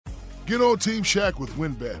Get on Team Shaq with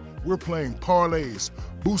WinBet. We're playing parlays,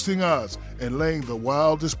 boosting odds, and laying the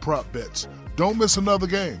wildest prop bets. Don't miss another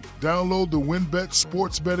game. Download the WinBet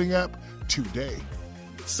sports betting app today.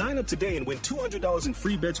 Sign up today and win $200 in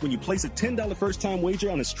free bets when you place a $10 first-time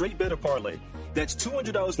wager on a straight bet or parlay. That's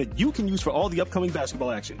 $200 that you can use for all the upcoming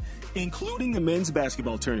basketball action, including the men's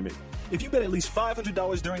basketball tournament. If you bet at least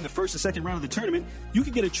 $500 during the first and second round of the tournament, you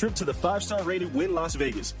can get a trip to the 5-star rated Wynn Las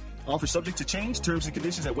Vegas. Offer subject to change. Terms and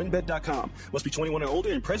conditions at wynnbet.com. Must be 21 or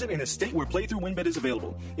older and present in a state where playthrough WynnBet is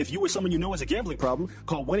available. If you or someone you know has a gambling problem,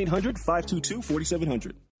 call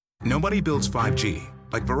 1-800-522-4700. Nobody builds 5G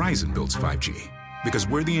like Verizon builds 5G. Because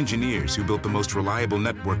we're the engineers who built the most reliable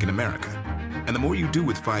network in America. And the more you do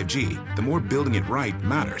with 5G, the more building it right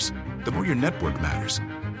matters. The more your network matters.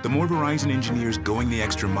 The more Verizon engineers going the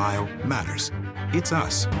extra mile matters. It's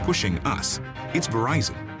us pushing us. It's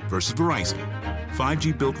Verizon versus Verizon.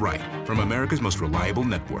 5G built right from America's most reliable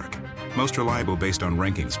network. Most reliable based on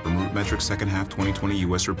rankings from RootMetrics second half 2020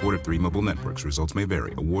 U.S. report of 3 mobile networks. Results may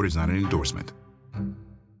vary. Award is not an endorsement.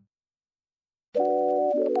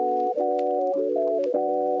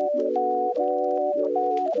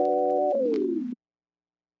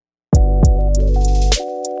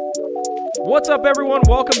 What's up, everyone?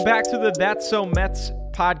 Welcome back to the That's So Mets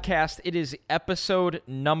podcast. It is episode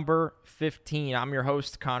number 15. I'm your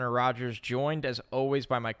host, Connor Rogers, joined as always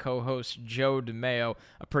by my co-host, Joe DeMeo.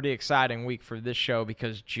 A pretty exciting week for this show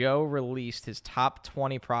because Joe released his top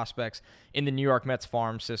 20 prospects in the New York Mets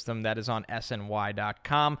farm system. That is on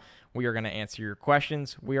SNY.com. We are going to answer your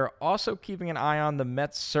questions. We are also keeping an eye on the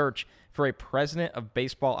Mets search for a president of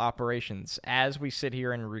baseball operations. As we sit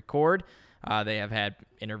here and record, they have had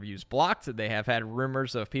interviews blocked. They have had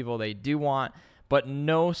rumors of people they do want, but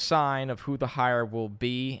no sign of who the hire will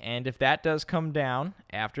be. And if that does come down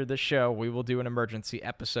after the show, we will do an emergency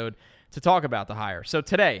episode to talk about the hire. So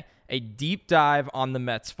today, a deep dive on the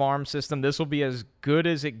Mets farm system. This will be as good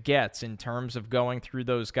as it gets in terms of going through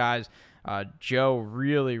those guys. Joe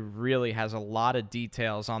really has a lot of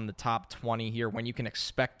details on the top 20 here, when you can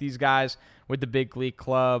expect these guys with the big league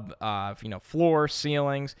club, floor,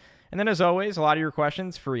 ceilings. And then, as always, a lot of your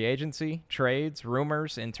questions, free agency, trades,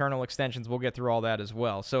 rumors, internal extensions. We'll get through all that as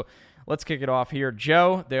well. So let's kick it off here.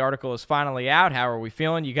 Joe, the article is finally out. How are we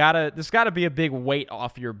feeling? This got to be a big weight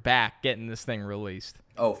off your back getting this thing released.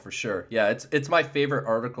 Oh, for sure. Yeah, it's my favorite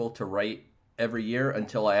article to write every year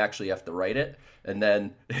until I actually have to write it. And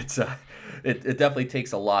then it definitely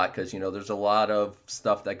takes a lot because, there's a lot of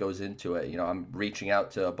stuff that goes into it. I'm reaching out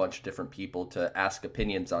to a bunch of different people to ask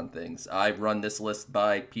opinions on things. I run this list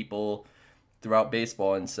by people throughout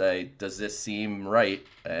baseball and say, does this seem right?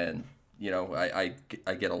 And, I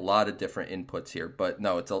get a lot of different inputs here. But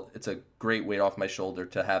no, it's a great weight off my shoulder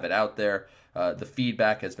to have it out there. The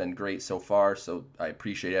feedback has been great so far, so I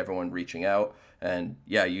appreciate everyone reaching out. And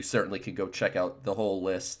yeah, you certainly can go check out the whole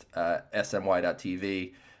list at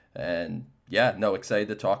sny.tv. And yeah, excited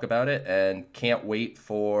to talk about it and can't wait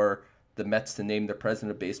for the Mets to name their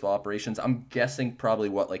president of baseball operations. I'm guessing probably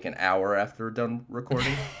an hour after we're done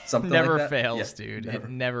recording? Something never like that. Fails, yeah, dude. Never. It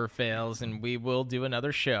never fails. And we will do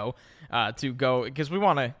another show to go, because we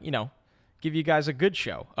want to, give you guys a good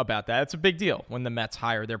show about that. It's a big deal when the Mets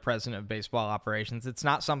hire their president of baseball operations. It's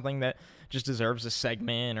not something that just deserves a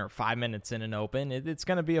segment or 5 minutes in an open. It's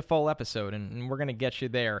going to be a full episode, and we're going to get you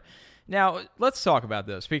there. Now, let's talk about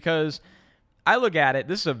this, because I look at it,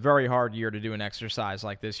 this is a very hard year to do an exercise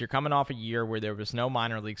like this. You're coming off a year where there was no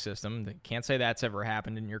minor league system. Can't say that's ever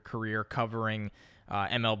happened in your career covering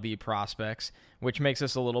MLB prospects, which makes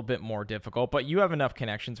this a little bit more difficult. But you have enough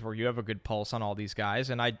connections where you have a good pulse on all these guys,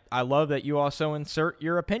 and I love that you also insert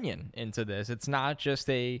your opinion into this. It's not just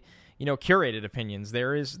a curated opinions.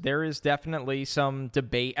 There is definitely some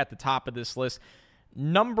debate at the top of this list.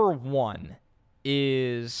 Number one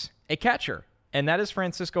is a catcher, and that is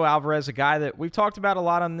Francisco Alvarez, a guy that we've talked about a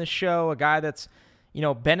lot on this show, a guy that's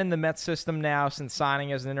been in the Mets system now since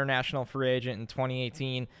signing as an international free agent in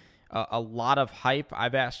 2018. A lot of hype.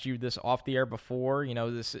 I've asked you this off the air before.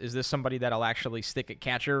 Is this somebody that'll actually stick at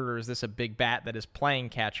catcher, or is this a big bat that is playing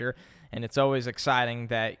catcher? And it's always exciting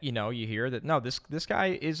that, you hear that, no, this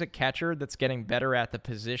guy is a catcher that's getting better at the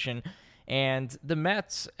position. And the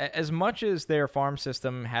Mets, as much as their farm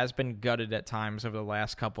system has been gutted at times over the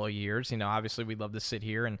last couple of years, obviously we'd love to sit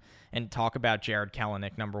here and talk about Jarred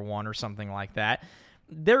Kelenic, number one, or something like that.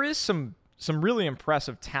 There is some really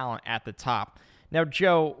impressive talent at the top. Now,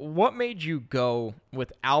 Joe, what made you go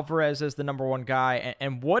with Alvarez as the number one guy,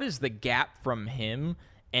 and what is the gap from him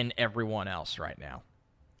and everyone else right now?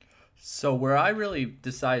 So where I really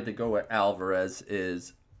decided to go with Alvarez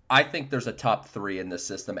is I think there's a top three in this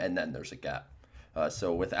system, and then there's a gap.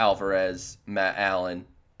 So with Alvarez, Matt Allen,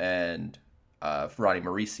 and Ronnie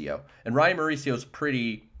Mauricio. And Ronnie Mauricio is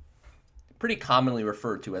pretty commonly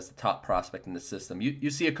referred to as the top prospect in the system. You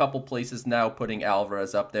see a couple places now putting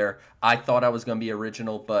Alvarez up there. I thought I was going to be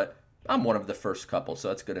original, but I'm one of the first couple, so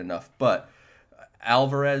that's good enough. But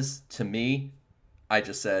Alvarez, to me, I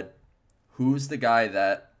just said, who's the guy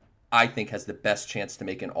that I think has the best chance to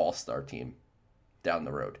make an all-star team down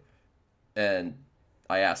the road? And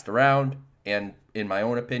I asked around, and in my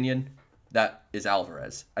own opinion, that is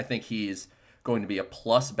Alvarez. I think he's going to be a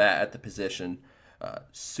plus bat at the position.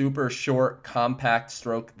 Super short, compact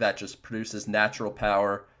stroke that just produces natural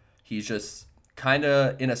power. He's just kind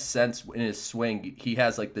of, in a sense, in his swing, he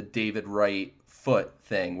has like the David Wright foot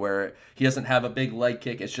thing where he doesn't have a big leg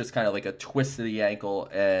kick. It's just kind of like a twist of the ankle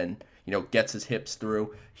and, gets his hips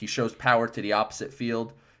through. He shows power to the opposite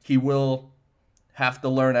field. He will have to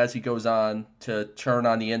learn as he goes on to turn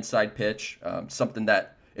on the inside pitch, something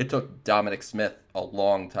that it took Dominic Smith a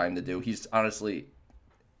long time to do. He's honestly...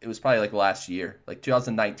 It was probably like last year. Like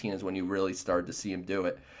 2019 is when you really started to see him do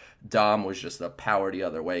it. Dom was just a power the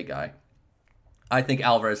other way guy. I think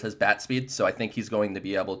Alvarez has bat speed, so I think he's going to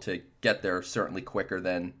be able to get there certainly quicker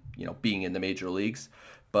than, being in the major leagues.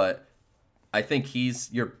 But I think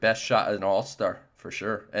he's your best shot at an all-star for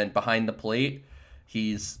sure. And behind the plate,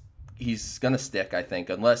 he's going to stick, I think,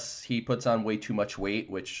 unless he puts on way too much weight,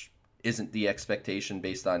 which isn't the expectation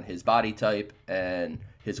based on his body type and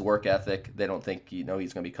his work ethic. They don't think, he's going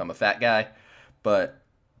to become a fat guy. But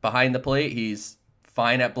behind the plate, he's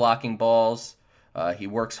fine at blocking balls. He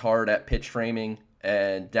works hard at pitch framing.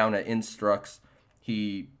 And down at Instructs,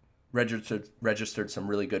 he registered some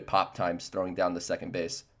really good pop times throwing down the second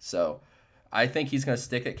base. So I think he's going to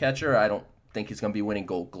stick at catcher. I don't think he's going to be winning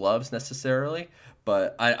Gold Gloves necessarily.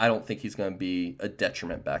 But I don't think he's going to be a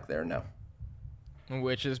detriment back there, no.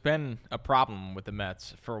 Which has been a problem with the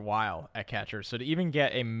Mets for a while at catcher. So to even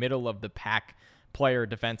get a middle-of-the-pack player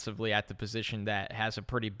defensively at the position that has a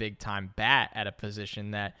pretty big-time bat at a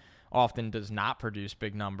position that often does not produce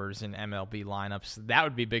big numbers in MLB lineups, that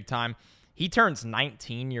would be big time. He turns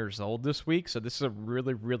 19 years old this week, so this is a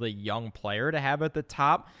really, really young player to have at the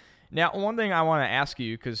top. Now, one thing I want to ask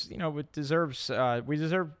you, because, we deserve,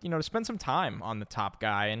 to spend some time on the top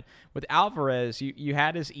guy. And with Alvarez, you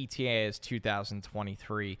had his ETA as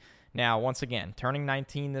 2023. Now, once again, turning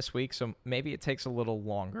 19 this week, so maybe it takes a little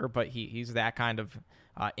longer, but he's that kind of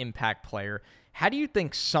impact player. How do you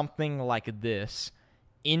think something like this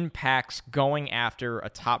impacts going after a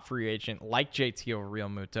top free agent like JT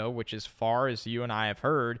Realmuto, which as far as you and I have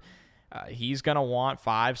heard, he's going to want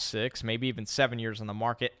 5, 6, maybe even 7 years on the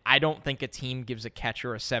market. I don't think a team gives a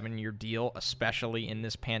catcher a 7-year deal, especially in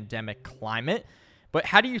this pandemic climate. But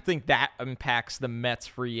how do you think that impacts the Mets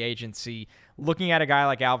free agency, looking at a guy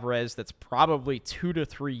like Alvarez that's probably 2 to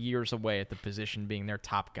 3 years away at the position being their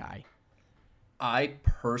top guy? I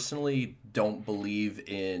personally don't believe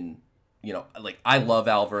in, I love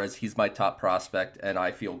Alvarez. He's my top prospect, and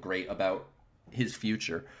I feel great about his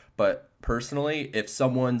future. But personally, if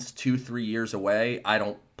someone's 2-3 years away, I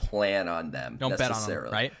don't plan on them necessarily. Bet on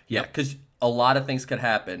them, right? Yeah, because a lot of things could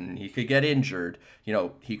happen. He could get injured.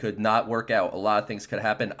 He could not work out. A lot of things could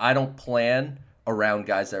happen. I don't plan around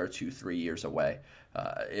guys that are 2-3 years away.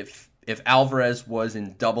 If Alvarez was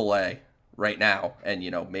in AA right now and,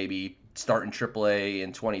 maybe starting AAA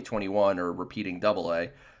in 2021 or repeating AA,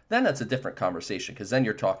 then that's a different conversation because then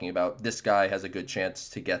you're talking about this guy has a good chance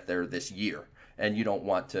to get there this year. And you don't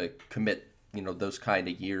want to commit, those kind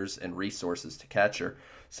of years and resources to catcher.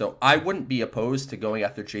 So I wouldn't be opposed to going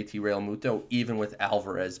after JT Realmuto, even with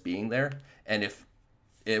Alvarez being there. And if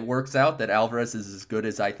it works out that Alvarez is as good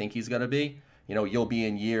as I think he's going to be, you'll be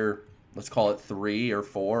in year, let's call it 3 or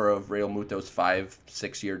 4 of Realmuto's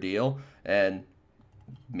 5-6 year deal. And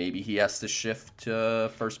maybe he has to shift to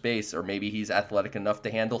first base, or maybe he's athletic enough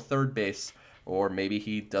to handle third base, or maybe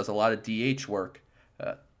he does a lot of DH work.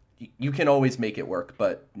 You can always make it work,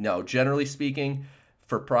 but no, generally speaking,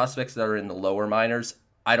 for prospects that are in the lower minors,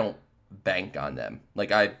 I don't bank on them.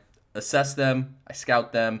 I assess them, I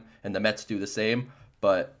scout them, and the Mets do the same,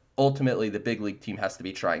 but ultimately the big league team has to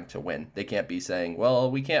be trying to win. They can't be saying,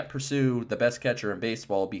 well, we can't pursue the best catcher in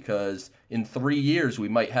baseball because in 3 years we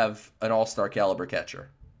might have an all-star caliber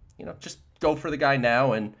catcher. Just go for the guy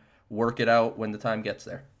now and work it out when the time gets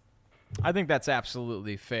there. I think that's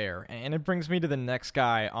absolutely fair. And it brings me to the next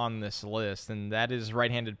guy on this list, and that is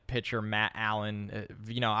right-handed pitcher Matt Allen.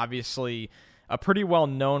 Obviously a pretty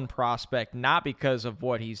well-known prospect, not because of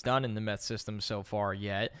what he's done in the Mets system so far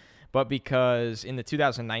yet, but because in the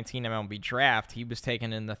 2019 MLB draft, he was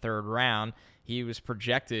taken in the 3rd round. he was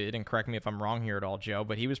projected, and correct me if I'm wrong here at all, Joe,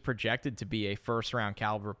 but he was projected to be a first-round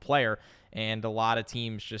caliber player, and a lot of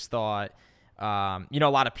teams just thought, a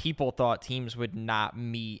lot of people thought teams would not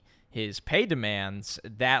meet his pay demands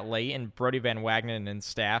that late, and Brodie Van Wagenen and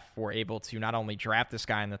staff were able to not only draft this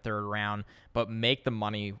guy in the third round, but make the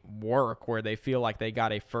money work where they feel like they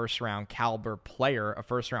got a first-round caliber player, a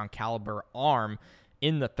first-round caliber arm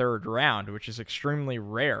in the third round, which is extremely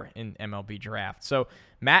rare in MLB draft. So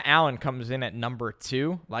Matt Allan comes in at number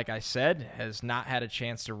 2. Like I said, has not had a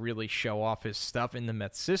chance to really show off his stuff in the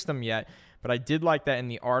Mets system yet, but I did like that in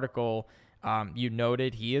the article you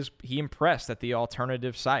noted he impressed at the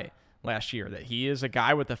alternative site last year, that he is a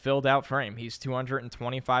guy with a filled out frame. He's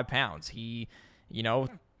 225 pounds. He,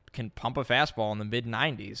 can pump a fastball in the mid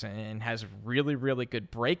 90s and has really, really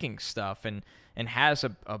good breaking stuff and has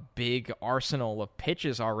a big arsenal of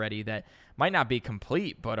pitches already that might not be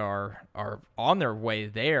complete, but are on their way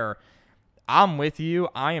there. I'm with you.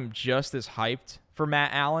 I am just as hyped for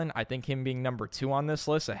Matt Allan. I think him being number 2 on this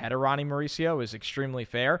list ahead of Ronnie Mauricio is extremely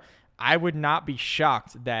fair. I would not be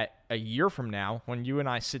shocked that a year from now, when you and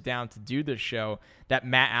I sit down to do this show, that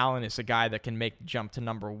Matt Allan is a guy that can make the jump to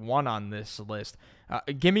number 1 on this list.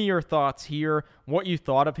 Give me your thoughts here, what you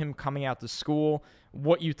thought of him coming out to school,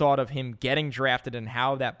 what you thought of him getting drafted and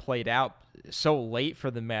how that played out so late for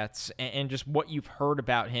the Mets, and just what you've heard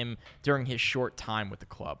about him during his short time with the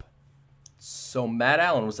club. So Matt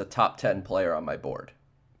Allan was a top 10 player on my board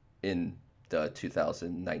in the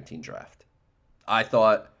 2019 draft. I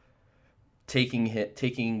thought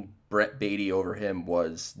taking Brett Baty over him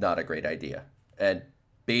was not a great idea. And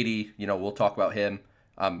Baty, we'll talk about him.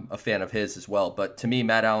 I'm a fan of his as well. But to me,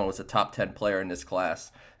 Matt Allan was a top 10 player in this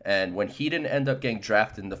class. And when he didn't end up getting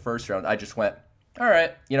drafted in the first round, I just went, all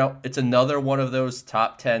right, it's another one of those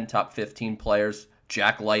top 10, top 15 players.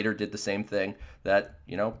 Jack Leiter did the same thing that,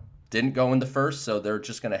 didn't go in the first, so they're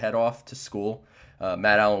just going to head off to school.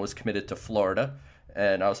 Matt Allan was committed to Florida.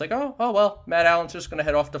 And I was like, oh, well, Matt Allan's just going to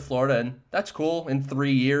head off to Florida, and that's cool. In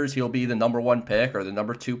 3 years, he'll be the number 1 pick or the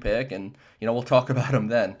number 2 pick, and, we'll talk about him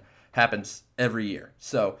then. Happens every year.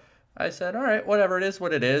 So I said, all right, whatever it is,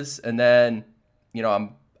 what it is. And then,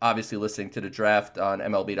 I'm obviously listening to the draft on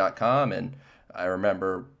MLB.com, and I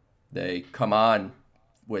remember they come on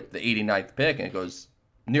with the 89th pick, and it goes,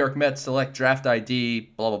 New York Mets select draft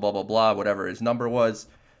ID, blah, blah, blah, blah, blah, whatever his number was.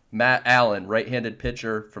 Matt Allan, right-handed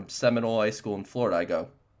pitcher from Seminole High School in Florida. I go,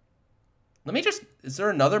 is there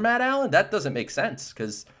another Matt Allan? That doesn't make sense,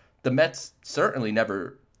 because the Mets certainly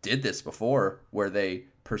never did this before, where they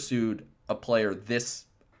pursued a player this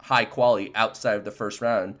high quality outside of the first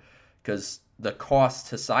round, because the cost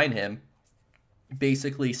to sign him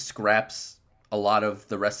basically scraps a lot of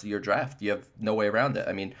the rest of your draft. You have no way around it.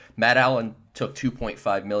 I mean, Matt Allan took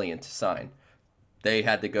 $2.5 million to sign. They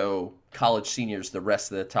had to go college seniors the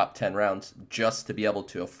rest of the top 10 rounds just to be able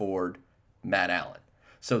to afford Matt Allan.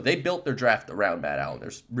 So they built their draft around Matt Allan.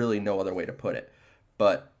 There's really no other way to put it.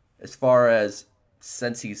 But as far as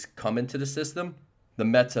since he's come into the system, the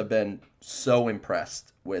Mets have been so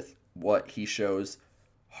impressed with what he shows.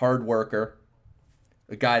 Hard worker,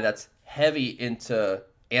 a guy that's heavy into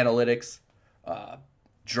analytics,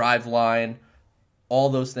 drive line, all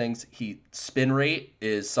those things. Spin rate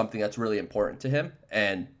is something that's really important to him,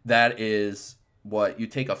 and that is what you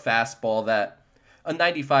take a fastball that a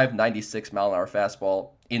 95, 96 mile an hour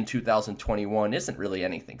fastball in 2021 isn't really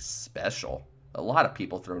anything special. A lot of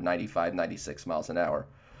people throw 95, 96 miles an hour,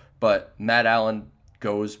 but Matt Allan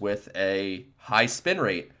goes with a high spin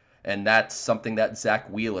rate, and that's something that Zach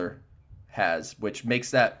Wheeler has, which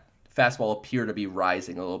makes that fastball appear to be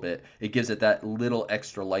rising a little bit. It gives it that little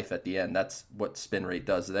extra life at the end. That's what spin rate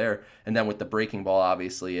does there. And then with the breaking ball,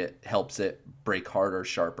 obviously, it helps it break harder,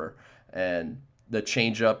 sharper. And the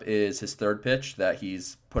changeup is his third pitch that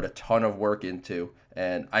he's put a ton of work into.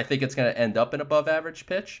 And I think it's going to end up an above average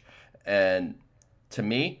pitch. And to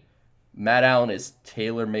me, Matt Allan is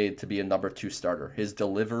tailor-made to be a number 2 starter. His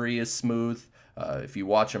delivery is smooth. If you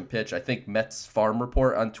watch him pitch, I think Mets Farm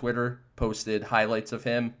Report on Twitter posted highlights of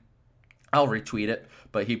him. I'll retweet it,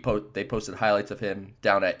 but they posted highlights of him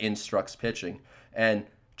down at Instructs Pitching, and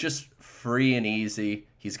just free and easy.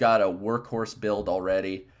 He's got a workhorse build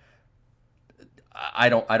already. I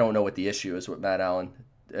don't know what the issue is with Matt Allan.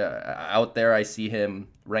 Out there, I see him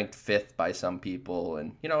ranked 5th by some people,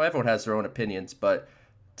 and everyone has their own opinions, but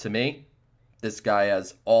to me, this guy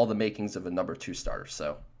has all the makings of a number 2 starter,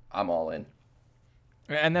 so I'm all in.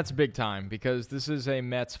 And that's big time, because this is a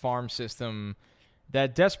Mets farm system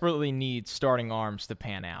that desperately needs starting arms to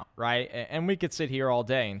pan out, right? And we could sit here all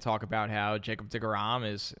day and talk about how Jacob deGrom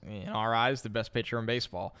is, in our eyes, the best pitcher in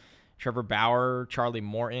baseball. Trevor Bauer, Charlie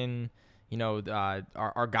Morton,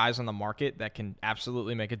 are guys on the market that can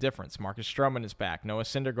absolutely make a difference. Marcus Stroman is back. Noah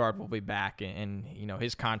Syndergaard will be back, and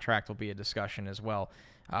his contract will be a discussion as well.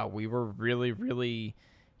 We were really, really,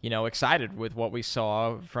 excited with what we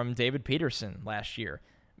saw from David Peterson last year.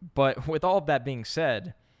 But with all of that being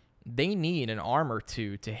said, they need an arm or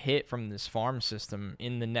two to hit from this farm system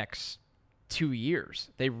in the next 2 years.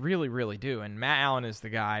 They really, really do. And Matt Allen is the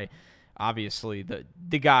guy, obviously,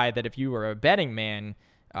 the guy that if you were a betting man,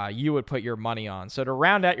 you would put your money on. So to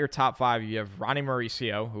round out your top five, you have Ronnie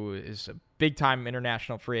Mauricio, who is a big-time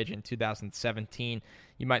international free agent in 2017.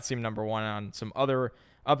 You might see him number one on some other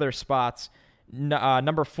spots.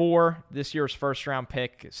 Number 4, this year's first-round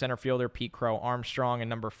pick, center fielder Pete Crow Armstrong. And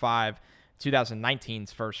number 5,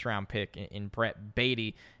 2019's first-round pick in Brett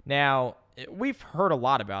Beatty. Now, we've heard a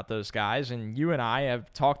lot about those guys, and you and I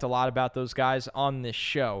have talked a lot about those guys on this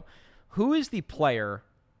show. Who is the player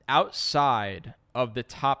outside of the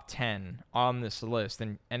top 10 on this list?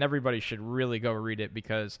 And everybody should really go read it,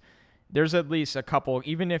 because there's at least a couple.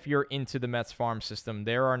 Even if you're into the Mets farm system,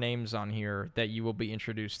 there are names on here that you will be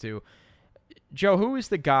introduced to. Joe, who is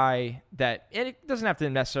the guy that, and it doesn't have to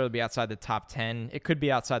necessarily be outside the top 10, it could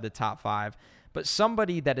be outside the top 5, but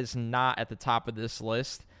somebody that is not at the top of this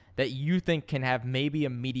list that you think can have maybe a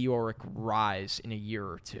meteoric rise in a year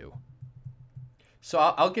or two? So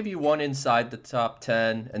I'll give you one inside the top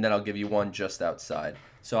 10, and then I'll give you one just outside.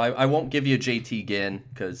 So I won't give you JT Ginn,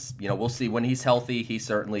 because we'll see when he's healthy. He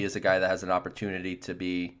certainly is a guy that has an opportunity to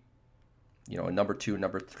be, a number 2,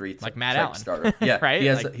 number 3 like Matt type Allen starter. Yeah, right?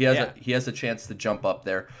 He has a chance to jump up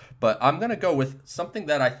there. But I'm gonna go with something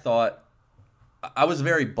that I thought I was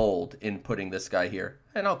very bold in putting this guy here,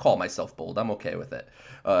 and I'll call myself bold. I'm okay with it.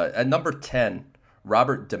 At number 10,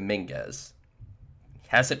 Robert Dominguez.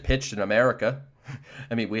 Hasn't pitched in America.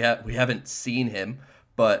 I mean, we haven't seen him,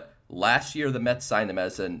 but last year the Mets signed him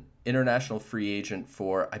as an international free agent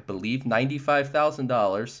for, I believe,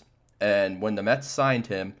 $95,000. And when the Mets signed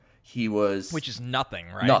him, he was... Which is nothing,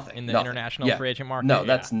 right? Nothing. In the international free agent market? No,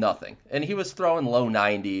 that's nothing. And he was throwing low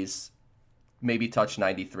 90s, maybe touched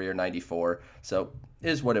 93 or 94. So,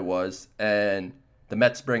 is what it was. And the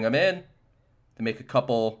Mets bring him in. They make a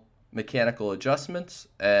couple mechanical adjustments,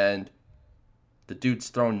 and the dude's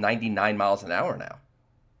throwing 99 miles an hour now.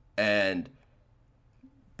 And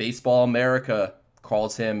Baseball America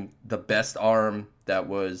calls him the best arm that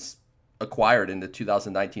was acquired in the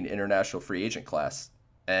 2019 international free agent class.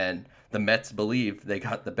 And the Mets believe they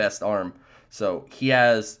got the best arm. So he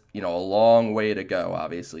has, a long way to go,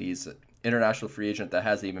 obviously. He's an international free agent that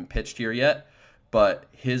hasn't even pitched here yet. But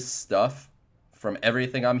his stuff, from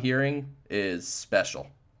everything I'm hearing, is special.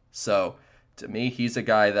 So to me, he's a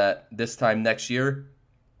guy that this time next year,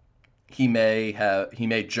 he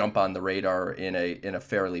may jump on the radar in a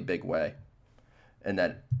fairly big way. And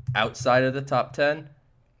then outside of the top 10,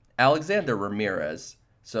 Alexander Ramirez.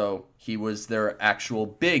 So he was their actual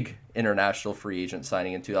big international free agent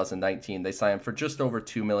signing in 2019. They signed him for just over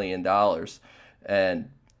 $2 million.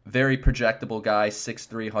 And very projectable guy,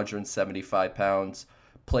 6'3", 175 pounds,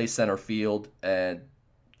 plays center field, and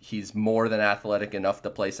he's more than athletic enough to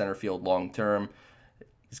play center field long term.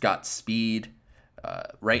 He's got speed.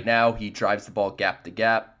 Right now, he drives the ball gap to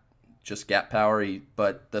gap, just gap power.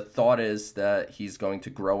 But the thought is that he's going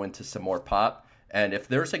to grow into some more pop. And if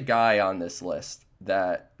there's a guy on this list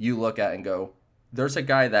that you look at and go, there's a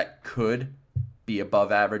guy that could be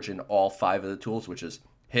above average in all 5 of the tools, which is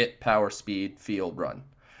hit, power, speed, field, run.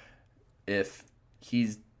 If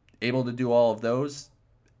he's able to do all of those,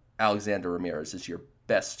 Alexander Ramirez is your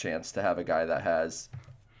best chance to have a guy that has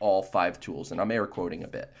all 5 tools. And I'm air quoting a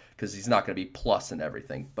bit because he's not going to be plus in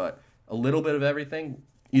everything, but a little bit of everything.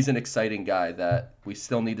 He's an exciting guy that we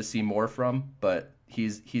still need to see more from, but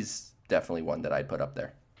he's definitely one that I'd put up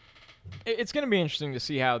there. It's going to be interesting to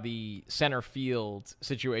see how the center field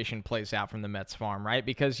situation plays out from the Mets farm, right?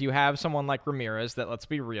 Because you have someone like Ramirez that, let's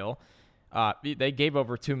be real, they gave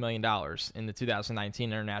over $2 million in the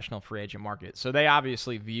 2019 international free agent market. So they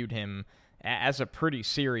obviously viewed him as a pretty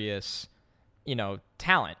serious,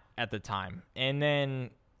 talent at the time. And then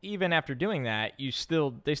even after doing that,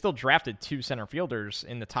 they still drafted 2 center fielders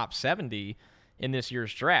in the top 70 in this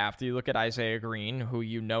year's draft. You look at Isaiah Green, who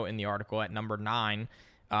you note in the article at number 9.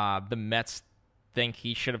 The Mets think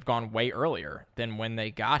he should have gone way earlier than when they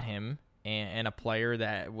got him, and a player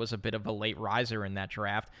that was a bit of a late riser in that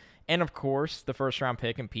draft. And, of course, the first-round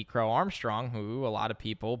pick in Pete Crow Armstrong, who a lot of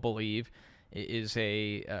people believe is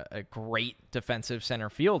a great defensive center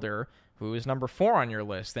fielder who is number 4 on your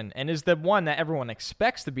list and is the one that everyone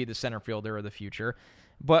expects to be the center fielder of the future.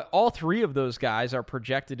 But all 3 of those guys are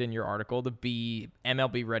projected in your article to be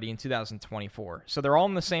MLB ready in 2024. So they're all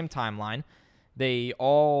in the same timeline. They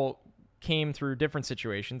all came through different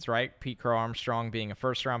situations, right? Pete Crow Armstrong being a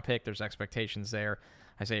first-round pick, there's expectations there.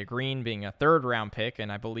 Isaiah Green being a third-round pick,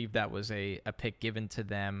 and I believe that was a pick given to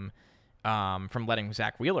them from letting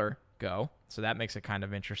Zach Wheeler go. So that makes it kind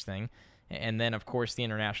of interesting. And then, of course, the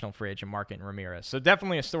international free agent Market Ramirez. So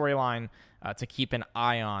definitely a storyline to keep an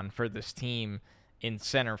eye on for this team in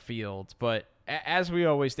center field. But as we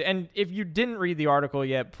always do, and if you didn't read the article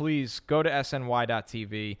yet, please go to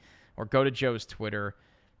sny.tv or go to Joe's Twitter.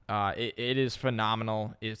 It is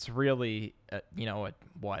phenomenal. It's really, a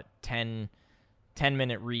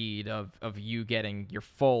 10-minute read of you getting your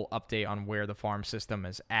full update on where the farm system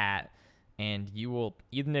is at. And you will,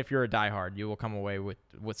 even if you're a diehard, you will come away with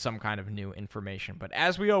some kind of new information. But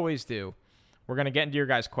as we always do, we're going to get into your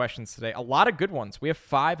guys' questions today. A lot of good ones. We have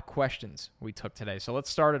 5 questions we took today. So let's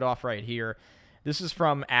start it off right here. This is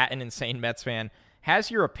from @AnInsaneMetsFan. Has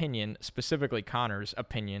your opinion, specifically Connor's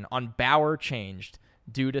opinion, on Bauer changed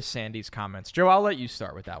due to Sandy's comments? Joe, I'll let you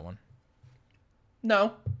start with that one.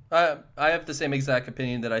 No, I have the same exact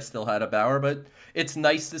opinion that I still had of Bauer, but it's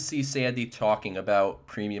nice to see Sandy talking about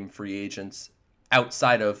premium free agents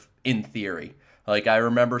outside of in theory. Like, I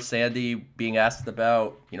remember Sandy being asked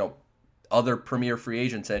about, other premier free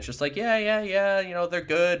agents, and it's just like, yeah, they're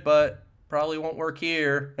good, but probably won't work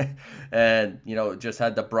here. And, just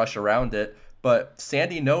had to brush around it. But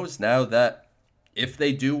Sandy knows now that if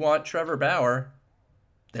they do want Trevor Bauer,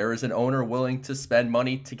 there is an owner willing to spend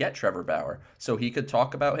money to get Trevor Bauer. So he could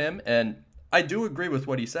talk about him. And I do agree with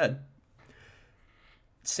what he said.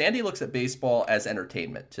 Sandy looks at baseball as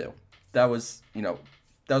entertainment too. That was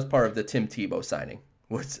part of the Tim Tebow signing,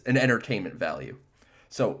 was an entertainment value.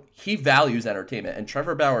 So he values entertainment. And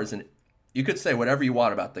Trevor Bauer you could say whatever you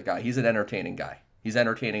want about the guy. He's an entertaining guy. He's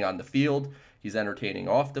entertaining on the field. He's entertaining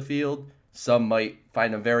off the field. Some might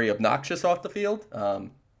find him very obnoxious off the field.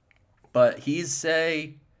 But he's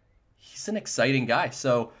an exciting guy.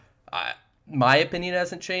 So my opinion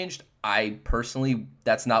hasn't changed. I personally,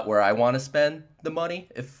 that's not where I want to spend the money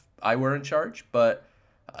if I were in charge. But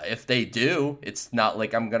if they do, it's not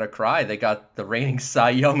like I'm going to cry. They got the reigning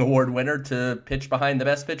Cy Young Award winner to pitch behind the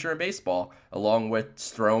best pitcher in baseball, along with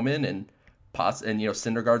Stroman and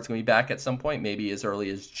Syndergaard's going to be back at some point, maybe as early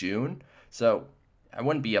as June. So I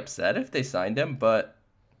wouldn't be upset if they signed him. But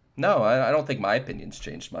no, I don't think my opinion's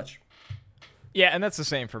changed much. Yeah, and that's the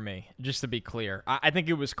same for me, just to be clear. I think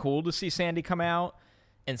it was cool to see Sandy come out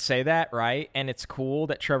and say that, right? And it's cool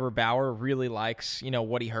that Trevor Bauer really likes,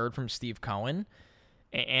 what he heard from Steve Cohen.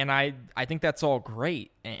 And I think that's all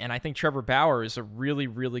great. And I think Trevor Bauer is a really,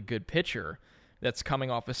 really good pitcher that's coming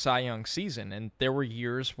off a Cy Young season. And there were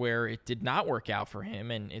years where it did not work out for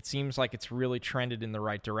him, and it seems like it's really trended in the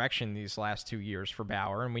right direction these last 2 years for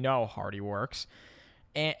Bauer, and we know how hard he works.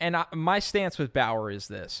 And my stance with Bauer is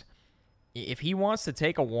this. If he wants to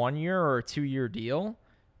take a 1-year or a 2-year deal,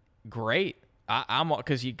 great.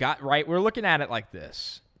 Because you got right. We're looking at it like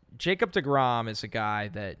this. Jacob deGrom is a guy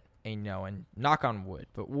that, and knock on wood,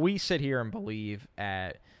 but we sit here and believe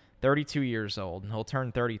at 32 years old, and he'll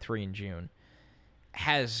turn 33 in June,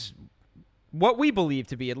 has what we believe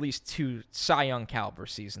to be at least 2 Cy Young caliber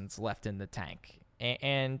seasons left in the tank.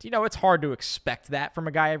 And it's hard to expect that from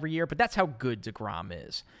a guy every year, but that's how good deGrom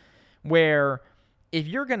is. Where if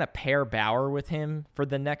you're going to pair Bauer with him for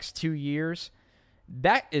the next 2 years,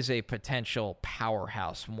 that is a potential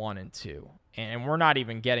powerhouse 1 and 2. And we're not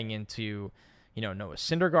even getting into, Noah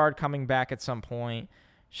Syndergaard coming back at some point.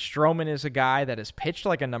 Stroman is a guy that has pitched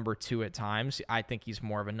like a number 2 at times. I think he's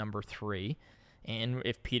more of a number 3. And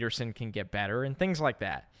if Peterson can get better and things like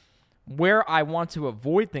that. Where I want to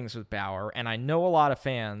avoid things with Bauer, and I know a lot of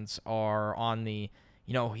fans are on the,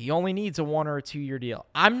 he only needs a 1 or a 2-year deal.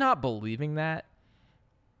 I'm not believing that.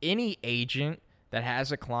 Any agent that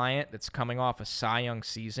has a client that's coming off a Cy Young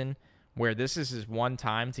season where this is his one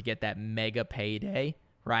time to get that mega payday,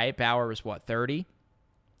 right? Bauer is 30?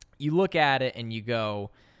 You look at it and you go,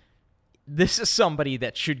 this is somebody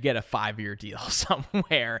that should get a 5-year deal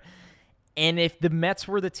somewhere. And if the Mets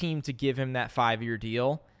were the team to give him that 5-year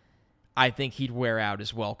deal, I think he'd wear out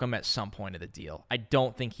his welcome at some point of the deal. I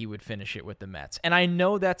don't think he would finish it with the Mets. And I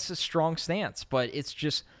know that's a strong stance, but it's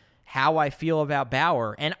just how I feel about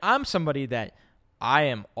Bauer. And I'm somebody that I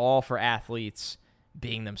am all for athletes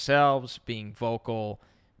being themselves, being vocal,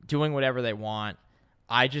 doing whatever they want.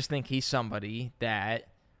 I just think he's somebody that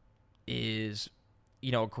is,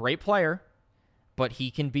 a great player. but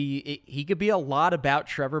he could be a lot about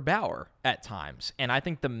Trevor Bauer at times. And I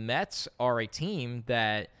think the Mets are a team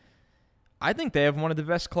that I think they have one of the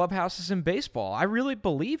best clubhouses in baseball. I really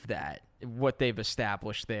believe that, what they've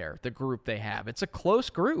established there, the group they have. It's a close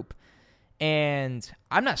group. And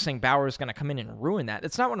I'm not saying Bauer is going to come in and ruin that.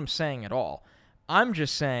 That's not what I'm saying at all. I'm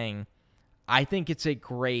just saying I think it's a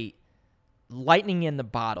great lightning in the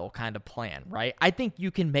bottle kind of plan, right? I think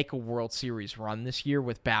you can make a World Series run this year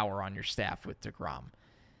with Bauer on your staff with DeGrom.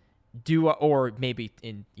 Or maybe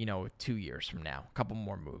in 2 years from now, a couple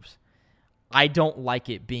more moves. I don't like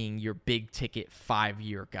it being your big ticket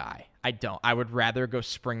 5-year guy. I don't. I would rather go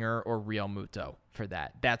Springer or Real Muto for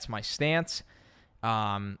that. That's my stance.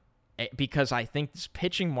 Because I think this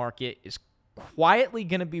pitching market is quietly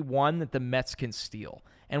going to be one that the Mets can steal.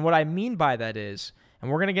 And what I mean by that is, and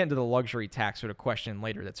we're going to get into the luxury tax sort of question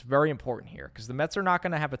later, that's very important here, because the Mets are not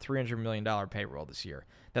going to have a $300 million payroll this year.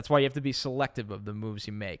 That's why you have to be selective of the moves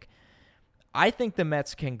you make. I think the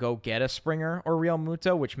Mets can go get a Springer or Real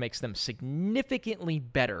Muto, which makes them significantly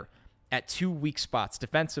better at 2 weak spots,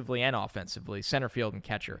 defensively and offensively, center field and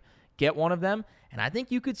catcher. Get one of them, and I think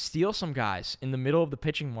you could steal some guys in the middle of the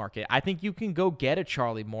pitching market. I think you can go get a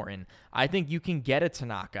Charlie Morton. I think you can get a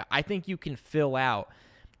Tanaka. I think you can fill out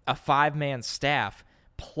a 5-man staff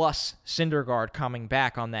plus Syndergaard coming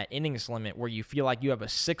back on that innings limit where you feel like you have a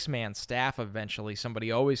 6-man staff eventually.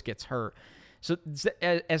 Somebody always gets hurt. So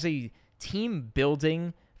as a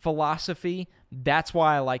team-building philosophy, that's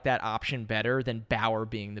why I like that option better than Bauer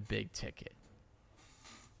being the big ticket.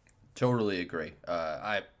 Totally agree.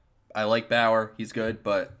 I like Bauer. He's good,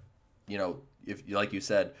 but, if like you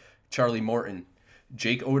said, Charlie Morton,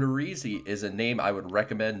 Jake Odorizzi is a name I would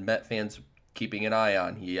recommend Met fans keeping an eye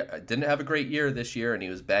on. He didn't have a great year this year, and he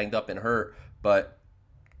was banged up and hurt, but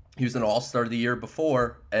he was an all-star the year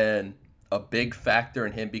before, and a big factor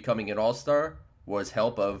in him becoming an all-star was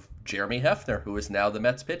help of Jeremy Hefner, who is now the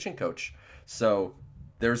Mets pitching coach. So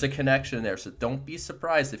there's a connection there. So don't be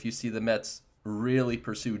surprised if you see the Mets really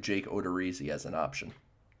pursue Jake Odorizzi as an option.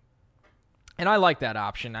 And I like that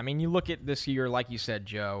option. I mean, you look at this year, like you said,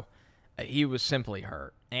 Joe, he was simply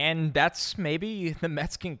hurt. And that's maybe the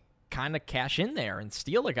Mets can kind of cash in there and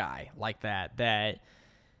steal a guy like that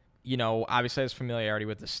obviously has familiarity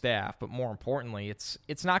with the staff, but more importantly,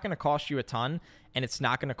 it's not going to cost you a ton, and it's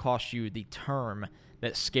not going to cost you the term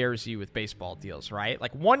that scares you with baseball deals, right?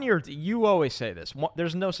 Like 1 year, you always say this,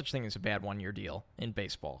 there's no such thing as a bad 1 year deal in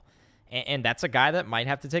baseball. And that's a guy that might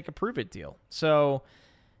have to take a prove-it deal. So,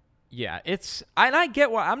 yeah, and I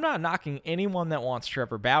get why. I'm not knocking anyone that wants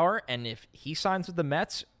Trevor Bauer, and if he signs with the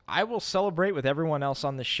Mets, I will celebrate with everyone else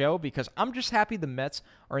on the show because I'm just happy the Mets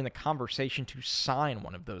are in the conversation to sign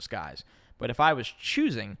one of those guys. But if I was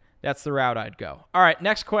choosing, that's the route I'd go. All right,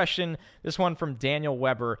 next question. This one from Daniel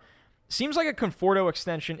Weber. Seems like a Conforto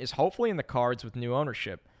extension is hopefully in the cards with new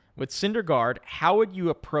ownership. With Syndergaard, how would you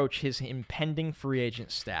approach his impending free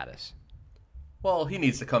agent status? Well, he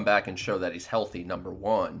needs to come back and show that he's healthy, number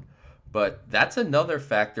one. But that's another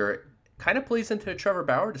factor. It kind of plays into the Trevor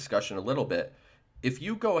Bauer discussion a little bit. If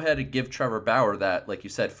you go ahead and give Trevor Bauer that, like you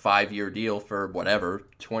said, 5-year deal for whatever,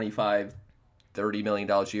 $25, $30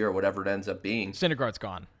 million a year, or whatever it ends up being. Syndergaard's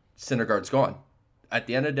gone. At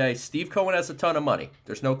the end of the day, Steve Cohen has a ton of money.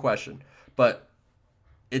 There's no question. But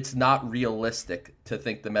it's not realistic to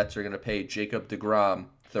think the Mets are going to pay Jacob deGrom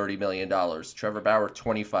 $30 million, Trevor Bauer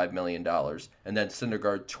 $25 million, and then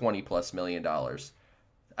Syndergaard $20+ million.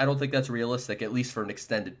 I don't think that's realistic, at least for an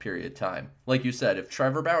extended period of time. Like you said, if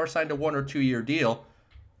Trevor Bauer signed a 1 or 2 year deal,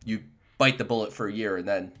 you bite the bullet for a year and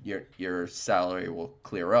then your salary will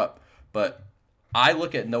clear up. But I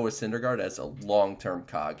look at Noah Syndergaard as a long-term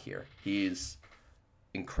cog here. He's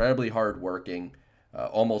incredibly hardworking,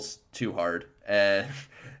 almost too hard,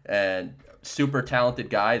 and super talented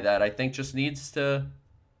guy that I think just needs to,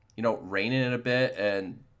 rein in a bit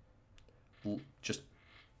and just,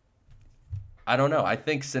 I don't know. I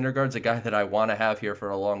think Syndergaard's a guy that I want to have here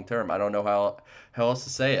for a long term. I don't know how else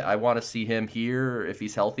to say it. I want to see him here, if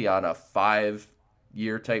he's healthy, on a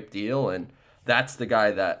 5-year type deal, and that's the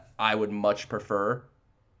guy that I would much prefer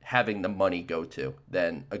having the money go to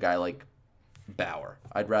than a guy like Bauer.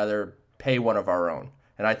 I'd rather pay one of our own.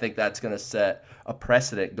 And I think that's going to set a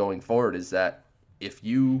precedent going forward, is that if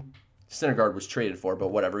Syndergaard was traded for, but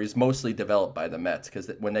whatever, he's mostly developed by the Mets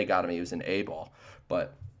because when they got him, he was an A-ball.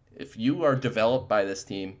 But if you are developed by this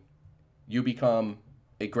team, you become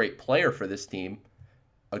a great player for this team,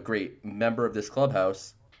 a great member of this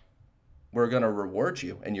clubhouse, we're going to reward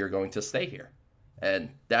you and you're going to stay here. And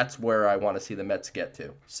that's where I want to see the Mets get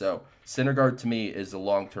to. So Syndergaard to me is a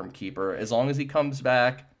long-term keeper. As long as he comes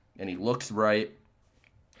back and he looks right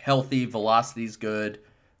healthy, velocity's good,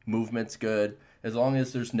 movement's good. As long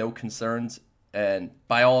as there's no concerns, and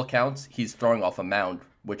by all accounts, he's throwing off a mound,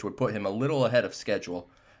 which would put him a little ahead of schedule.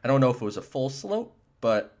 I don't know if it was a full slope,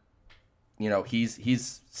 but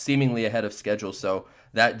he's seemingly ahead of schedule, so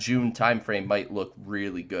that June timeframe might look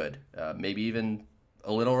really good. Maybe even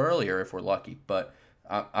a little earlier if we're lucky. But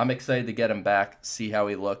I'm excited to get him back, see how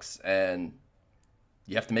he looks, and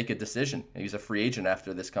you have to make a decision. He's a free agent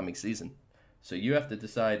after this coming season. So you have to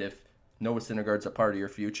decide if Noah Syndergaard's a part of your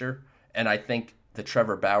future. And I think the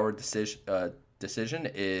Trevor Bauer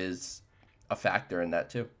decision is a factor in that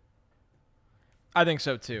too. I think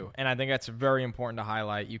so too. And I think that's very important to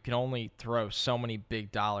highlight. You can only throw so many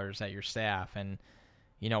big dollars at your staff. And,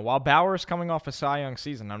 while Bauer's coming off a Cy Young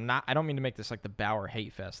season, I don't mean to make this like the Bauer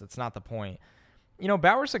hate fest. That's not the point.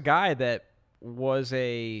 Bauer's a guy that was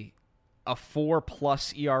a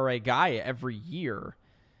 4+ ERA guy every year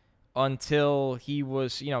until he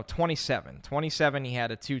was, 27. 27, he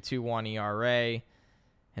had a 2.21 ERA,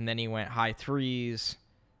 and then he went high threes,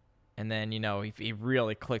 and then, he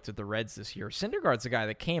really clicked with the Reds this year. Syndergaard's a guy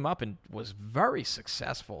that came up and was very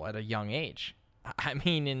successful at a young age. I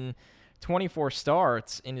mean, in 24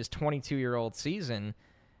 starts in his 22-year-old season,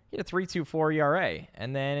 he had a 3.24 ERA,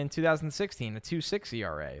 and then in 2016, a 2.6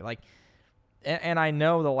 ERA. And I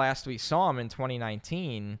know the last we saw him in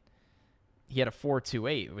 2019, he had a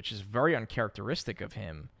 4.28, which is very uncharacteristic of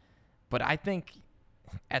him. But I think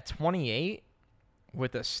at 28,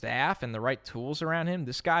 with the staff and the right tools around him,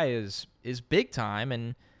 this guy is big time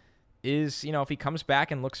and is, if he comes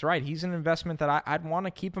back and looks right, he's an investment that I'd want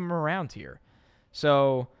to keep him around here.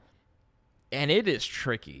 So, and it is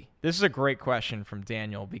tricky. This is a great question from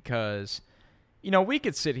Daniel because, we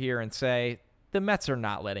could sit here and say, the Mets are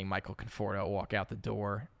not letting Michael Conforto walk out the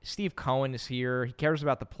door. Steve Cohen is here. He cares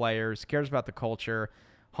about the players. He cares about the culture.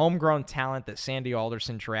 Homegrown talent that Sandy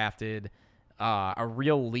Alderson drafted. A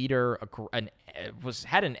real leader.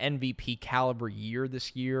 Had an MVP caliber year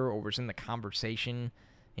this year, or was in the conversation,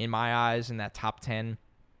 in my eyes, in that top 10.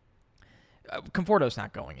 Conforto's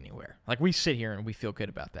not going anywhere. We sit here and we feel good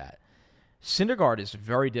about that. Syndergaard is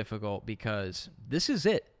very difficult because this is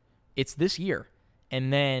it. It's this year.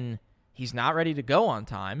 And then he's not ready to go on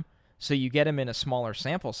time, so you get him in a smaller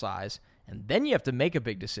sample size, and then you have to make a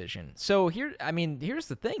big decision. So here's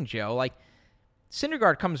the thing, Joe.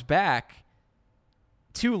 Syndergaard comes back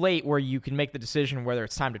too late where you can make the decision whether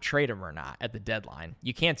it's time to trade him or not at the deadline.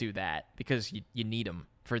 You can't do that because you need him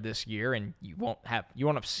for this year, and you won't have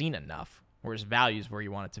seen enough where his value is where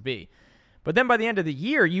you want it to be. But then by the end of the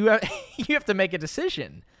year, you have to make a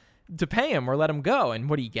decision to pay him or let him go. And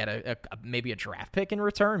what do you get? Maybe a draft pick in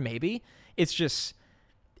return? Maybe. It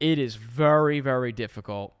is very, very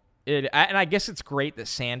difficult. And I guess it's great that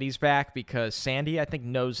Sandy's back because Sandy, I think,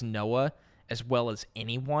 knows Noah as well as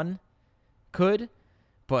anyone could.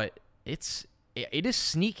 But it is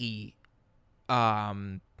sneaky,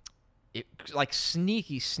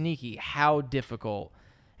 sneaky how difficult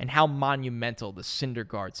and how monumental the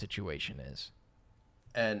Syndergaard situation is.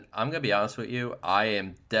 And I'm going to be honest with you, I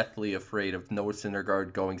am deathly afraid of Noah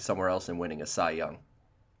Syndergaard going somewhere else and winning a Cy Young.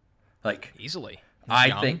 Easily.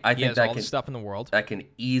 I think has that all the stuff in the world. That can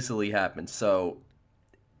easily happen. So,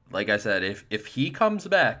 like I said, if he comes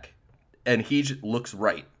back and he looks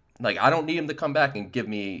right, I don't need him to come back and give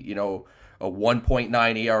me, a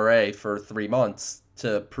 1.9 ERA for 3 months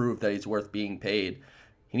to prove that he's worth being paid.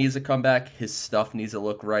 He needs to come back. His stuff needs to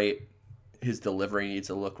look right. His delivery needs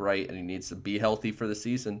to look right, and he needs to be healthy for the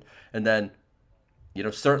season. And then,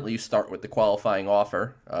 certainly you start with the qualifying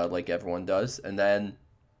offer, like everyone does, and then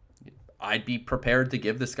I'd be prepared to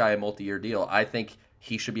give this guy a multi-year deal. I think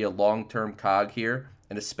he should be a long-term cog here,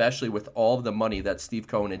 and especially with all of the money that Steve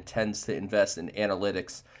Cohen intends to invest in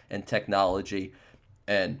analytics and technology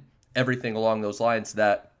and everything along those lines,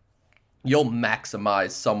 that you'll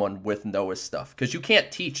maximize someone with Noah's stuff, because you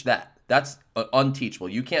can't teach that. That's unteachable.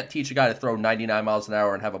 You can't teach a guy to throw 99 miles an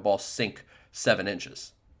hour and have a ball sink 7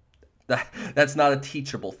 inches. That's not a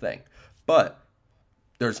teachable thing. But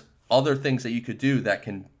there's other things that you could do that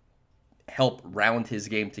can help round his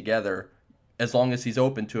game together as long as he's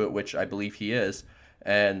open to it, which I believe he is.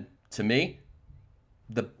 And to me,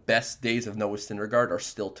 the best days of Noah Syndergaard are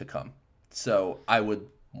still to come. So I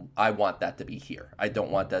want that to be here. I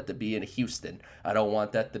don't want that to be in Houston. I don't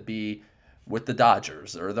want that to be with the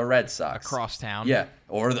Dodgers or the Red Sox. Across town. Yeah,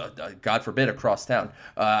 or, God forbid, across town.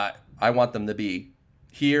 I want them to be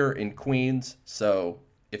here in Queens. So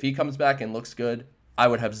if he comes back and looks good, I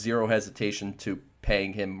would have zero hesitation to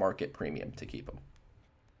paying him market premium to keep him.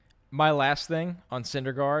 My last thing on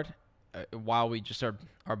Syndergaard, while we just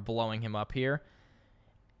are blowing him up here,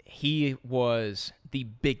 he was the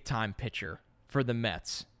big-time pitcher for the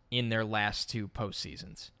Mets in their last 2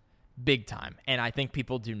 postseasons. Big time. And I think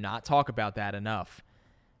people do not talk about that enough,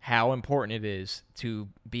 how important it is to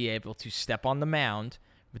be able to step on the mound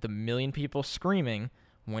with a million people screaming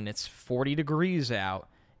when it's 40 degrees out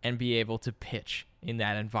and be able to pitch in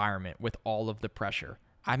that environment with all of the pressure.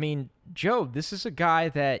 I mean, Joe, this is a guy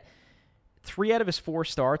that 3 out of his 4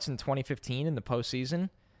 starts in 2015 in the postseason,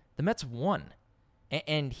 the Mets won.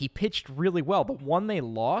 And he pitched really well. But one they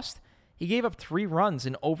lost, he gave up 3 runs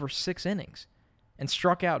in over 6 innings and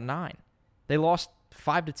struck out 9. They lost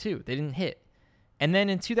 5-2. They didn't hit. And then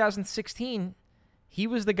in 2016, he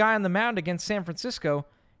was the guy on the mound against San Francisco.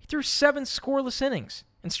 He threw 7 scoreless innings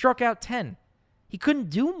and struck out 10. He couldn't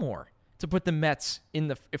do more to put the Mets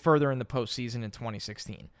further in the postseason in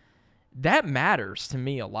 2016. That matters to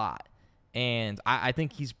me a lot. And I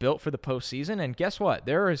think he's built for the postseason. And guess what?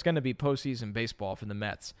 There is going to be postseason baseball for the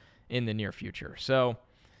Mets in the near future. So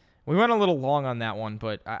we went a little long on that one,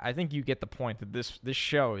 but I think you get the point that this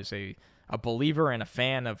show is a believer and a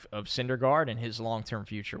fan of Syndergaard and his long-term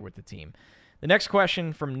future with the team. The next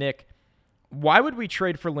question from Nick: why would we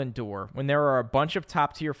trade for Lindor when there are a bunch of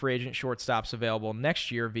top-tier free agent shortstops available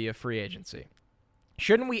next year via free agency?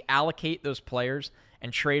 Shouldn't we allocate those players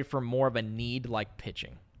and trade for more of a need like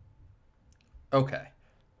pitching? Okay.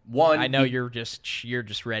 I know you're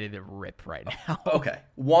just ready to rip right now. Okay.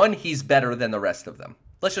 1, he's better than the rest of them.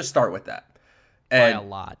 Let's just start with that. And by a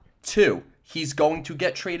lot. 2, he's going to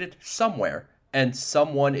get traded somewhere, and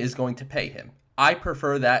someone is going to pay him. I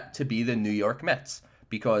prefer that to be the New York Mets,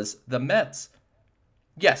 because the Mets,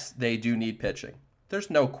 yes, they do need pitching. There's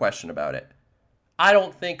no question about it. I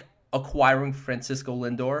don't think acquiring Francisco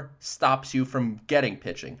Lindor stops you from getting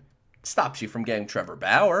pitching. It stops you from getting Trevor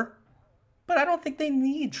Bauer, but I don't think they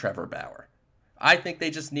need Trevor Bauer. I think they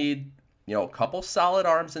just need, a couple solid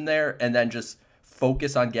arms in there and then just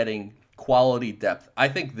focus on getting quality depth. I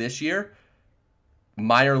think this year,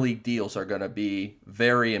 minor league deals are going to be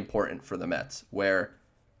very important for the Mets, where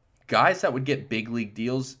guys that would get big league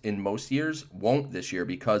deals in most years won't this year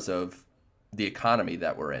because of the economy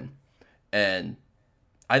that we're in. And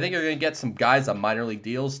I think you're going to get some guys on minor league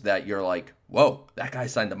deals that you're like, whoa, that guy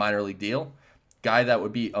signed a minor league deal. Guy that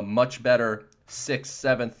would be a much better 6th,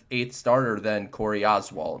 7th, 8th starter than Corey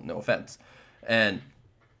Oswalt, no offense. And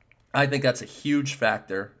I think that's a huge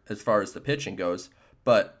factor as far as the pitching goes.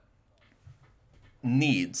 But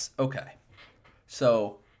needs, okay.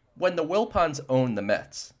 So when the Wilpons owned the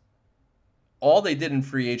Mets, all they did in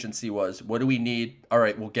free agency was, what do we need? All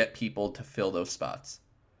right, we'll get people to fill those spots.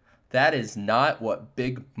 That is not what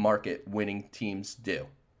big market winning teams do.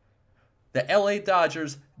 The LA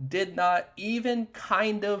Dodgers did not even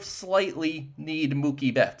kind of slightly need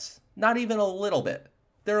Mookie Betts. Not even a little bit.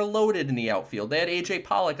 They're loaded in the outfield. They had A.J.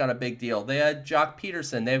 Pollock on a big deal. They had Jock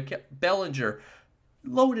Peterson. They had Bellinger.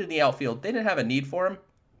 Loaded in the outfield. They didn't have a need for him.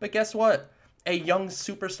 But guess what? A young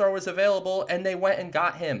superstar was available, and they went and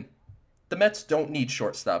got him. The Mets don't need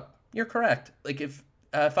shortstop. You're correct. Like, if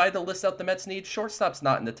I had to list out the Mets' needs, shortstop's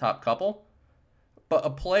not in the top couple. But a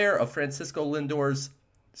player of Francisco Lindor's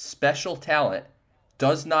special talent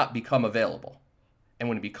does not become available. And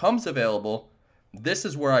when it becomes available, this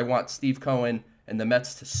is where I want Steve Cohen and the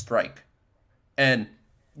Mets to strike. And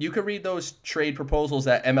you can read those trade proposals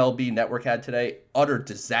that MLB Network had today. Utter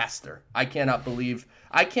disaster. I can't believe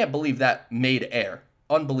that made air.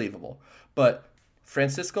 Unbelievable. But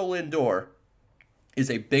Francisco Lindor is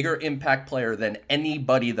a bigger impact player than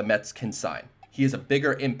anybody the Mets can sign. He is a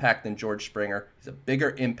bigger impact than George Springer. He's a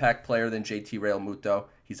bigger impact player than JT Realmuto.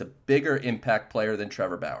 He's a bigger impact player than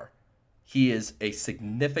Trevor Bauer. He is a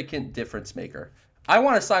significant difference maker. I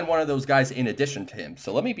want to sign one of those guys in addition to him.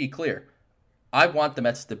 So let me be clear. I want the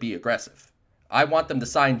Mets to be aggressive. I want them to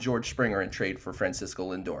sign George Springer and trade for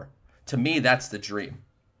Francisco Lindor. To me, that's the dream.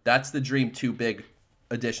 That's the dream. 2 big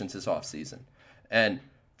additions this offseason. And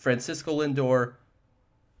Francisco Lindor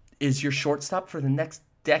is your shortstop for the next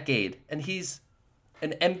decade. And he's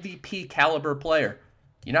an MVP caliber player.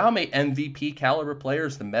 You know how many MVP caliber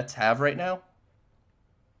players the Mets have right now?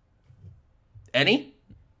 Any?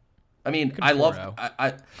 I mean, Conforto.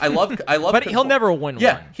 I love but he'll never win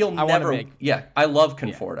one. He'll never. Yeah, I love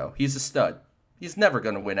Conforto. Yeah. He's a stud. He's never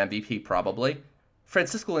going to win MVP probably.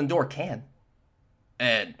 Francisco Lindor can.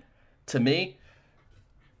 And to me,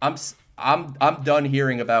 I'm done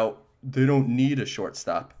hearing about they don't need a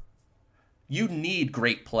shortstop. You need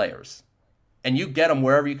great players, and you get them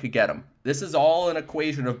wherever you could get them. This is all an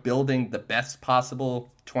equation of building the best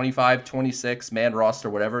possible 25, 26 man roster,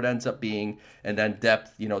 whatever it ends up being, and then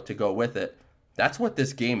depth, to go with it. That's what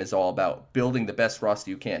this game is all about, building the best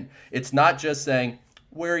roster you can. It's not just saying,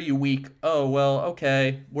 where are you weak? Oh, well,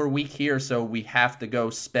 okay, we're weak here, so we have to go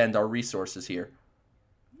spend our resources here.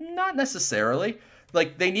 Not necessarily.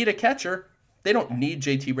 Like, they need a catcher. They don't need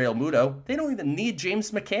JT Realmuto. They don't even need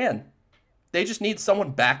James McCann. They just need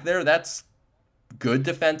someone back there that's good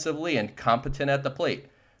defensively and competent at the plate.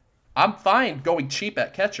 I'm fine going cheap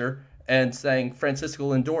at catcher and saying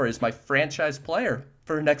Francisco Lindor is my franchise player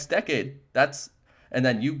for the next decade. And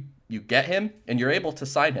then you get him and you're able to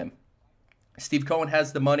sign him. Steve Cohen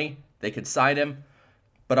has the money. They could sign him.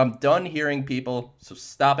 But I'm done hearing people, so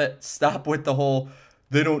stop it. Stop with the whole,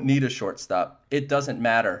 they don't need a shortstop. It doesn't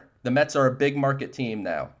matter. The Mets are a big market team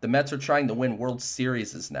now. The Mets are trying to win World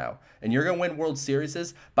Series now. And you're going to win World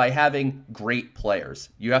Series by having great players.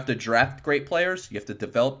 You have to draft great players. You have to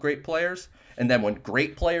develop great players. And then when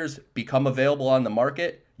great players become available on the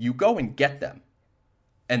market, you go and get them.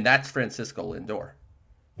 And that's Francisco Lindor.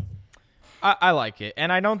 I like it.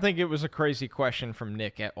 And I don't think it was a crazy question from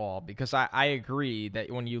Nick at all, because I agree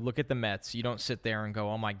that when you look at the Mets, you don't sit there and go,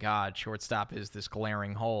 oh my God, shortstop is this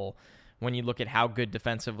glaring hole. When you look at how good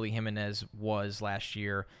defensively Jimenez was last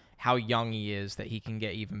year, how young he is, that he can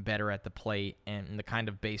get even better at the plate, and the kind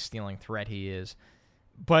of base stealing threat he is.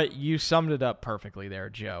 But you summed it up perfectly there,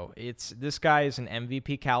 Joe. This guy is an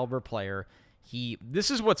MVP caliber player. This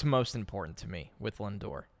is what's most important to me with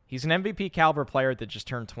Lindor. He's an MVP caliber player that just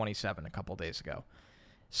turned 27 a couple days ago.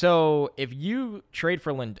 So if you trade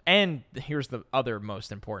for Lindor, and here's the other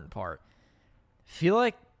most important part, I feel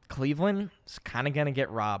like Cleveland is kind of going to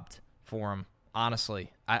get robbed for him,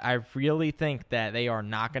 honestly. I really think that they are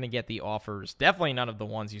not going to get the offers, definitely none of the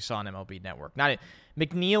ones you saw on MLB Network.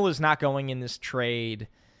 McNeil is not going in this trade.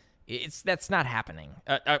 That's not happening.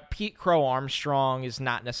 Pete Crow Armstrong is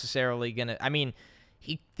not necessarily going to, I mean,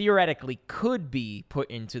 he theoretically could be put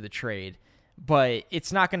into the trade, but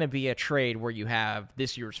it's not going to be a trade where you have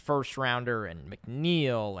this year's first rounder and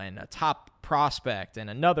McNeil and a top prospect and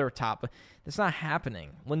another top. That's not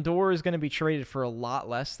happening. Lindor is going to be traded for a lot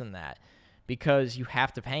less than that because you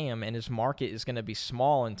have to pay him, and his market is going to be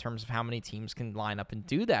small in terms of how many teams can line up and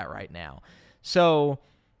do that right now. So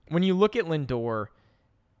when you look at Lindor,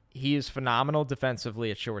 he is phenomenal defensively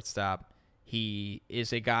at shortstop. He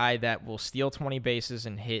is a guy that will steal 20 bases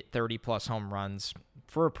and hit 30-plus home runs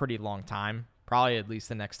for a pretty long time, probably at least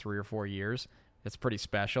the next 3 or 4 years. That's pretty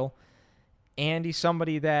special. And he's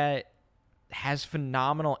somebody that has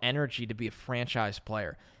phenomenal energy to be a franchise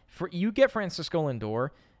player. You get Francisco Lindor,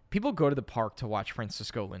 people go to the park to watch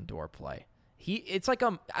Francisco Lindor play. He's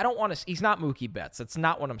not Mookie Betts. That's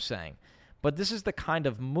not what I'm saying. But this is the kind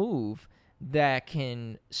of move that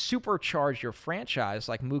can supercharge your franchise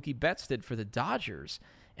like Mookie Betts did for the Dodgers.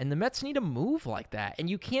 And the Mets need a move like that. And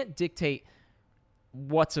you can't dictate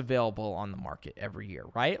what's available on the market every year,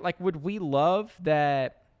 right? Like, would we love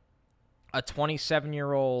that a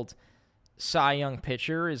 27-year-old Cy Young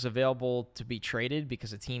pitcher is available to be traded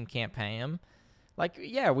because a team can't pay him? Like,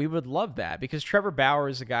 yeah, we would love that, because Trevor Bauer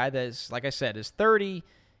is a guy that is, like I said, is 30.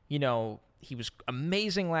 You know, he was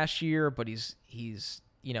amazing last year, but he's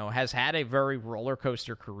has had a very roller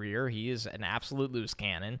coaster career. He is an absolute loose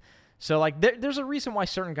cannon. So, like, there's a reason why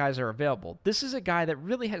certain guys are available. This is a guy that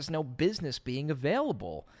really has no business being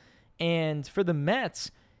available. And for the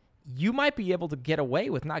Mets, you might be able to get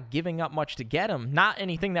away with not giving up much to get him. Not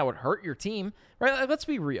anything that would hurt your team. Right? Let's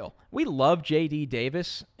be real. We love J.D.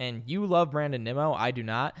 Davis, and you love Brandon Nimmo. I do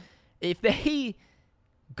not. If they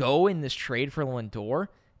go in this trade for Lindor,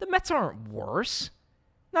 the Mets aren't worse.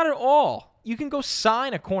 Not at all. You can go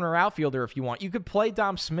sign a corner outfielder if you want. You could play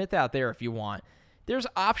Dom Smith out there if you want. There's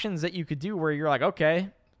options that you could do where you're like, okay,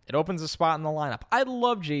 it opens a spot in the lineup. I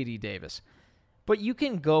love J.D. Davis. But you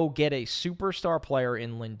can go get a superstar player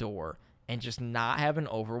in Lindor and just not have an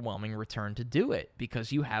overwhelming return to do it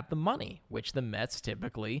because you have the money, which the Mets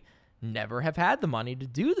typically never have had the money to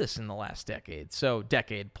do this in the last decade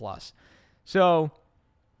decade plus. So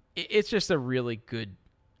it's just a really good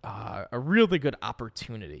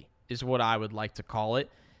opportunity is what I would like to call it,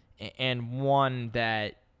 and one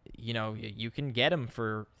that, you can get him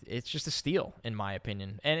for, it's just a steal, in my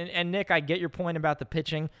opinion. And Nick, I get your point about the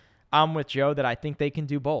pitching. I'm with Joe that I think they can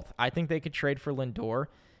do both. I think they could trade for Lindor,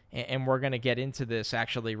 and we're going to get into this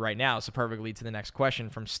actually right now, so perfectly to the next question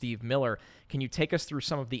from Steve Miller. Can you take us through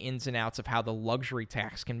some of the ins and outs of how the luxury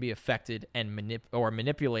tax can be affected and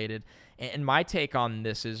manipulated? And my take on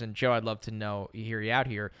this is, and Joe, I'd love to hear you out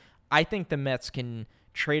here, I think the Mets can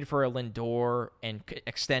trade for a Lindor and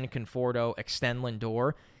extend Conforto, extend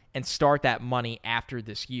Lindor, and start that money after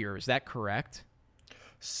this year. Is that correct?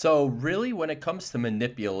 So really, when it comes to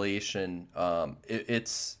manipulation,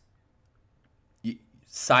 it's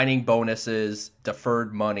signing bonuses,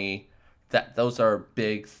 deferred money, those are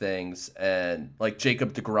big things. And like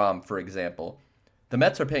Jacob deGrom, for example, the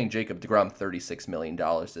Mets are paying Jacob deGrom $36 million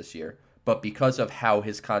this year. But because of how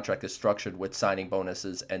his contract is structured with signing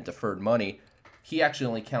bonuses and deferred money, he actually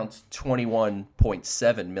only counts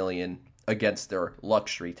 $21.7 million against their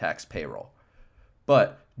luxury tax payroll.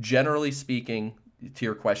 But generally speaking, to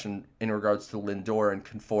your question in regards to Lindor and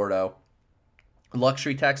Conforto,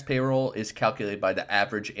 luxury tax payroll is calculated by the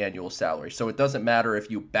average annual salary. So it doesn't matter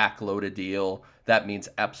if you backload a deal. That means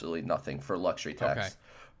absolutely nothing for luxury tax. Okay.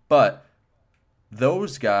 But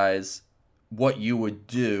those guys, what you would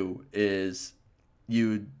do is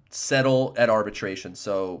you'd settle at arbitration.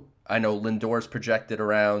 So I know Lindor's projected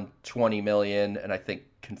around 20 million, and I think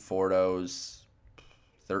Conforto's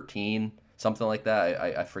 13, something like that.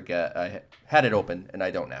 I forget. I had it open, and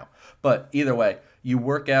I don't now. But either way, you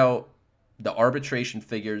work out the arbitration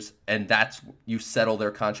figures, and you settle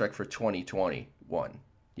their contract for 2021.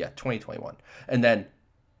 Yeah, 2021. And then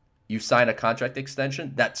you sign a contract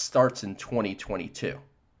extension that starts in 2022.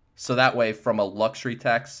 So that way, from a luxury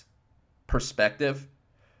tax perspective,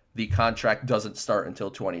 the contract doesn't start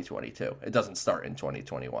until 2022. It doesn't start in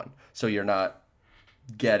 2021. So you're not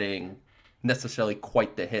getting necessarily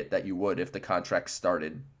quite the hit that you would if the contract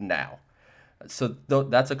started now. So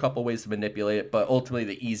that's a couple ways to manipulate it, but ultimately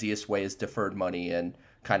the easiest way is deferred money and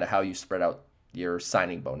kind of how you spread out your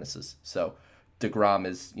signing bonuses. So deGrom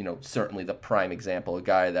is, certainly the prime example, a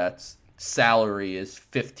guy that's salary is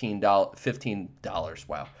 $15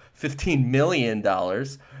 million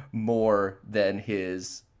more than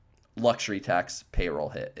his luxury tax payroll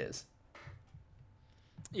hit is.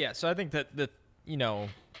 Yeah, so I think that the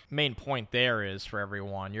main point there is for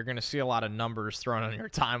everyone, you're going to see a lot of numbers thrown on your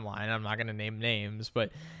timeline. I'm not going to name names,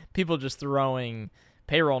 but people just throwing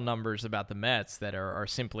payroll numbers about the Mets that are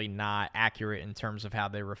simply not accurate in terms of how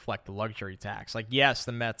they reflect the luxury tax. Like, yes,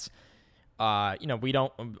 the Mets, we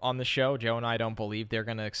don't, on the show, Joe and I don't believe they're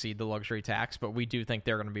going to exceed the luxury tax, but we do think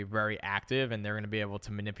they're going to be very active and they're going to be able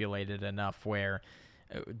to manipulate it enough where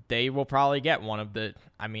they will probably get one of the,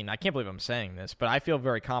 I can't believe I'm saying this, but I feel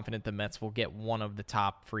very confident the Mets will get one of the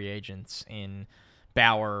top free agents in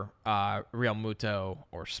Bauer, Real Muto,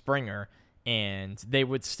 or Springer, and they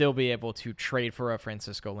would still be able to trade for a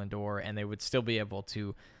Francisco Lindor, and they would still be able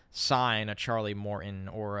to sign a Charlie Morton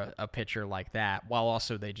or a pitcher like that, while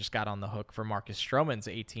also they just got on the hook for Marcus Stroman's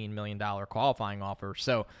 $18 million qualifying offer.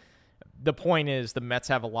 So the point is the Mets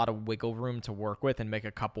have a lot of wiggle room to work with and make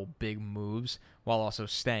a couple big moves while also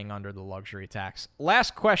staying under the luxury tax.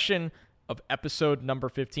 Last question of episode number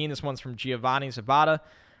 15. This one's from Giovanni Zabata.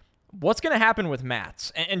 What's going to happen with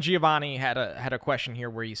Matz? And Giovanni had a question here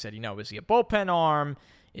where he said, is he a bullpen arm?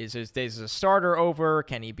 Is his days as a starter over?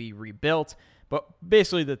 Can he be rebuilt? But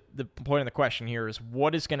basically the point of the question here is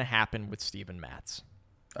what is going to happen with Steven Matz?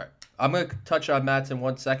 All right. I'm going to touch on Matz in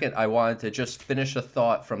 1 second. I wanted to just finish a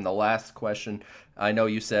thought from the last question. I know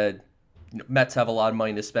you said Mets have a lot of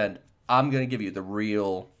money to spend. I'm going to give you the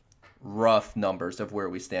real rough numbers of where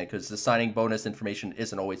we stand because the signing bonus information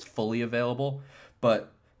isn't always fully available.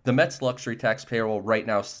 But the Mets luxury tax payroll right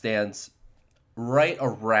now stands right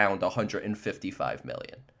around $155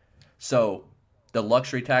 million. So the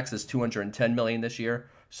luxury tax is $210 million this year.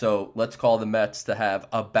 So let's call the Mets to have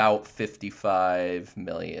about $55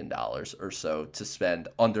 million or so to spend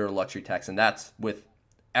under luxury tax. And that's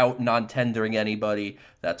without non-tendering anybody.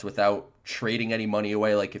 That's without trading any money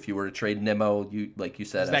away. Like if you were to trade Nimmo, like you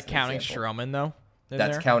said. Is that counting Stroman, though?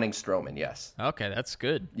 That's counting Stroman, yes. Okay, that's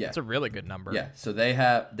good. Yeah. That's a really good number. Yeah, so they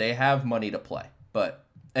have money to play. But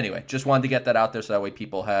anyway, just wanted to get that out there so that way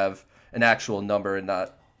people have an actual number and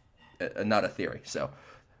not a theory. So,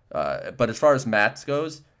 but as far as Mets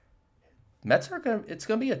goes, it's going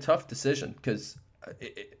to be a tough decision because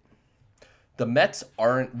the Mets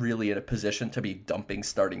aren't really in a position to be dumping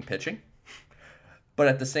starting pitching. But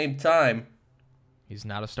at the same time, he's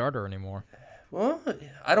not a starter anymore. Well,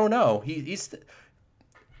 I don't know. He's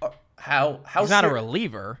not a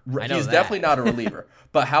reliever. He's definitely not a reliever.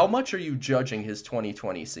 But how much are you judging his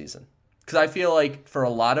 2020 season? Because I feel like for a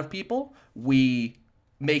lot of people, we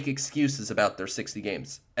make excuses about their 60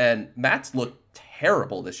 games. And Matz looked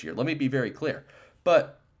terrible this year. Let me be very clear.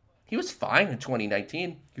 But he was fine in 2019.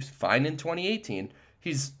 He was fine in 2018.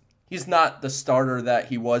 He's not the starter that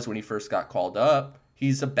he was when he first got called up.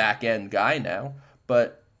 He's a back-end guy now.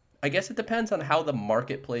 But I guess it depends on how the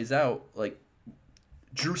market plays out. Like,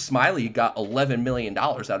 Drew Smyly got $11 million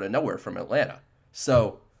out of nowhere from Atlanta.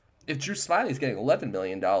 So if Drew Smyly's getting $11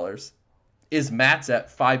 million, is Matz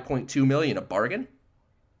at $5.2 million a bargain?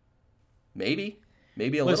 Maybe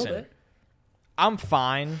a little bit. I'm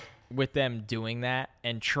fine with them doing that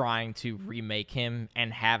and trying to remake him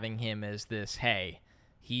and having him as this, hey,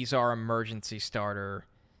 he's our emergency starter,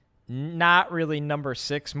 not really number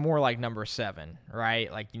 6, more like number 7,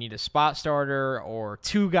 right? Like you need a spot starter or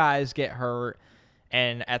 2 guys get hurt,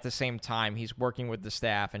 and at the same time, he's working with the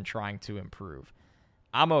staff and trying to improve.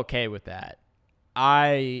 I'm okay with that.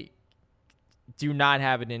 I do not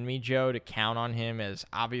have it in me, Joe, to count on him as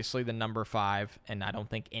obviously the number 5, and I don't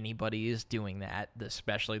think anybody is doing that,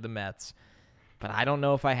 especially the Mets. But I don't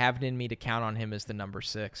know if I have it in me to count on him as the number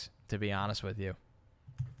 6, to be honest with you.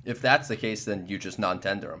 If that's the case, then you just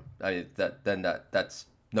non-tender him. I mean, that's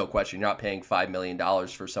no question. You're not paying $5 million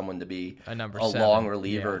for someone to be a long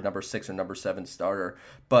reliever, number 6 or number 7 starter.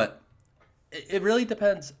 But it really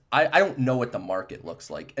depends. I don't know what the market looks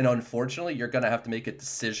like. And unfortunately, you're going to have to make a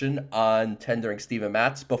decision on tendering Steven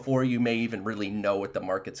Matz before you may even really know what the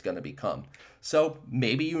market's going to become. So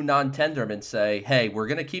maybe you non-tender him and say, hey, we're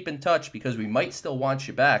going to keep in touch because we might still want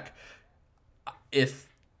you back. If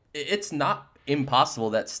it's not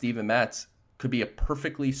impossible that Steven Matz could be a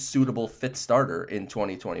perfectly suitable fit starter in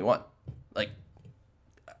 2021. Like,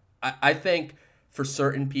 I think for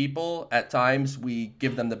certain people, at times we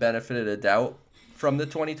give them the benefit of the doubt from the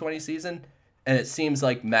 2020 season, and it seems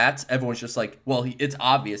like Matz, everyone's just like, well, it's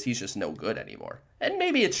obvious he's just no good anymore. And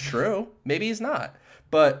maybe it's true, maybe he's not.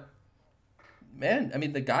 But, man, I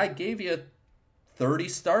mean, the guy gave you 30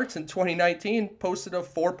 starts in 2019, posted a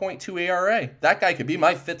 4.2 ERA. That guy could be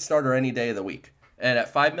my fit starter any day of the week. And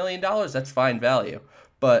at $5 million, that's fine value.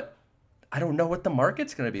 But I don't know what the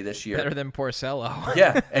market's going to be this year. Better than Porcello.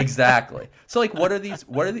 Yeah, exactly. So like, what are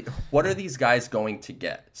these guys going to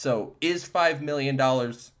get? So is $5 million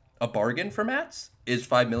a bargain for Matz? Is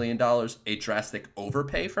 $5 million a drastic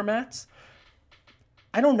overpay for Matz?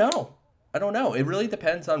 I don't know. It really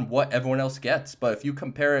depends on what everyone else gets. But if you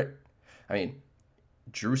compare it, I mean,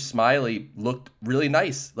 Drew Smyly looked really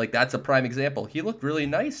nice. Like, that's a prime example. He looked really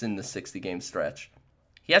nice in the 60-game stretch.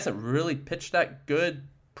 He hasn't really pitched that good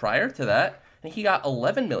prior to that, and he got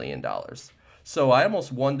 $11 million. So I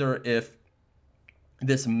almost wonder if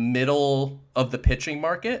this middle of the pitching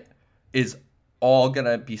market is all going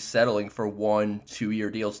to be settling for 1-2 year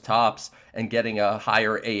deals tops and getting a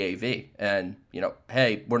higher AAV. And,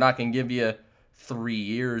 hey, we're not going to give you 3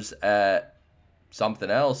 years at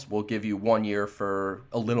something else. We'll give you 1 year for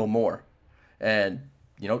a little more. And,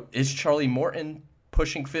 is Charlie Morton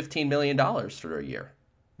pushing $15 million for a year?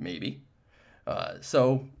 Maybe.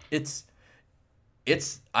 So it's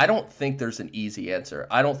I don't think there's an easy answer.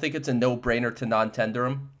 I don't think it's a no-brainer to non-tender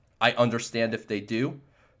him. I understand if they do,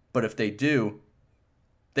 but if they do,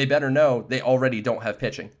 they better know they already don't have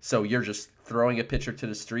pitching. So you're just throwing a pitcher to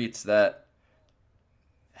the streets that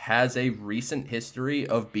has a recent history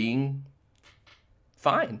of being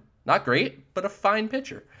fine. Not great, but a fine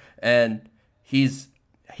pitcher. And he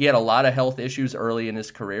had a lot of health issues early in his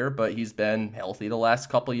career, but he's been healthy the last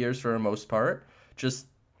couple of years for the most part. Just,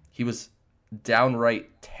 he was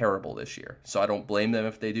downright terrible this year. So I don't blame them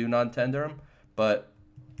if they do non-tender him. But,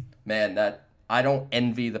 man, I don't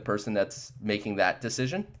envy the person that's making that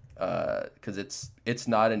decision because it's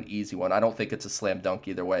not an easy one. I don't think it's a slam dunk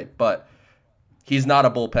either way. But he's not a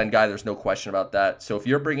bullpen guy. There's no question about that. So if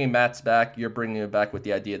you're bringing Matz back, you're bringing him back with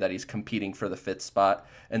the idea that he's competing for the fifth spot.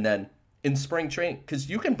 And then in spring training, because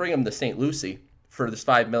you can bring him to St. Lucie for this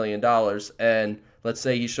 $5 million, and let's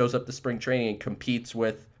say he shows up to spring training and competes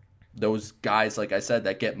with those guys, like I said,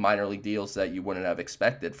 that get minor league deals that you wouldn't have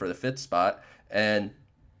expected for the fifth spot. And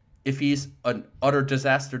if he's an utter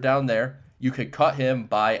disaster down there, you could cut him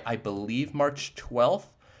by, I believe, March 12th,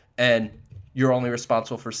 and you're only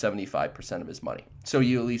responsible for 75% of his money. So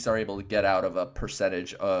you at least are able to get out of a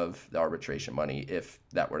percentage of the arbitration money if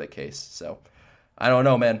that were the case. So I don't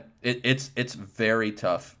know, man. It's very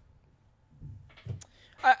tough.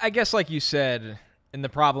 I guess, like you said, and the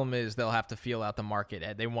problem is they'll have to feel out the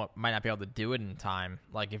market. They might not be able to do it in time.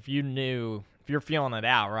 Like if you're feeling it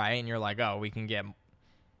out, right, and you're like, oh, we can get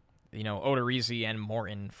Odorizzi and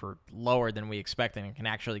Morton for lower than we expected and can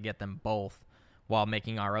actually get them both while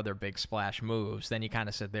making our other big splash moves, then you kind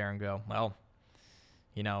of sit there and go, well,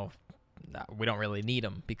 we don't really need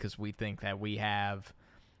them because we think that we have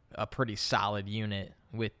a pretty solid unit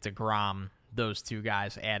with DeGrom, those two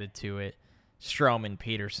guys added to it, Stroman,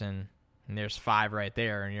 Peterson, and there's 5 right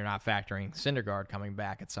there, and you're not factoring Syndergaard coming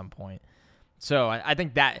back at some point. So I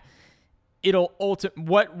think that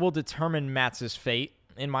what will determine Matz's fate,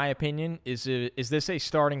 in my opinion, is this a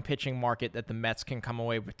starting pitching market that the Mets can come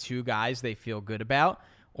away with 2 guys they feel good about,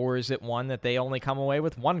 or is it one that they only come away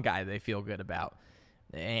with 1 guy they feel good about?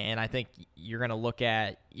 And I think you're going to look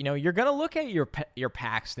at, your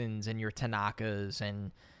Paxtons and your Tanakas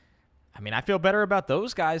and I mean, I feel better about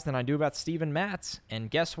those guys than I do about Steven Matz. And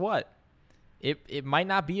guess what? It might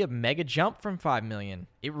not be a mega jump from $5 million.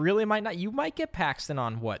 It really might not. You might get Paxton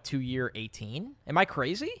on what, 2-year 18? Am I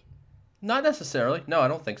crazy? Not necessarily. No, I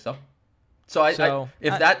don't think so. So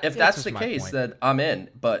if that's the case, then I'm in.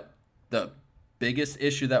 But the biggest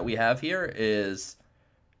issue that we have here is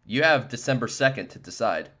you have December 2nd to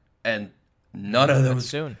decide, and none of those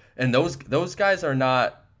soon. And those guys are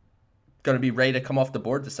not going to be ready to come off the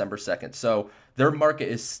board December 2nd. So their market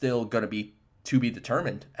is still going to be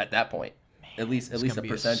determined at that point. At least a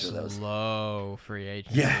percentage of those. Slow free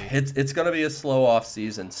agency. Yeah, it's going to be a slow off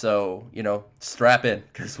season. So, strap in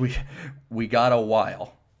because we got a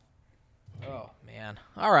while. Oh, man.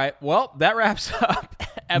 All right. Well, that wraps up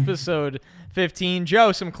episode 15.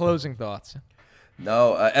 Joe, some closing thoughts.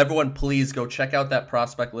 No, everyone, please go check out that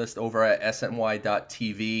prospect list over at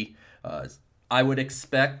sny.tv. I would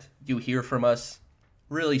expect you hear from us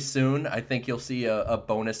really soon. I think you'll see a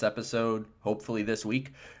bonus episode, hopefully this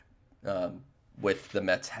week, with the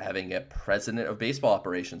Mets having a president of baseball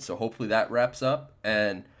operations. So hopefully that wraps up.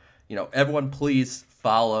 And, everyone, please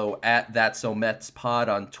follow at That's So Mets Pod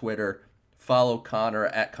on Twitter. Follow Connor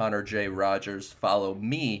at Connor J. Rogers. Follow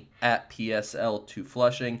me at PSL2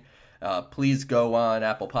 Flushing. Please go on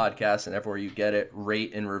Apple Podcasts and everywhere you get it,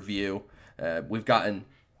 rate and review. We've gotten,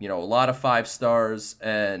 a lot of 5 stars.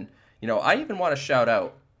 And, I even want to shout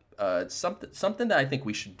out something that I think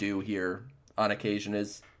we should do here on occasion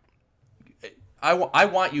is I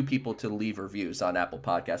want you people to leave reviews on Apple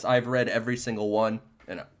Podcasts. I've read every single one,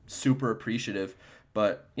 and I'm super appreciative.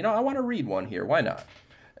 But, I want to read one here. Why not?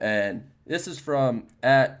 And this is from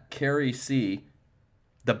at Carrie C.,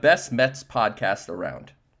 the best Mets podcast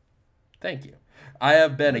around. Thank you. I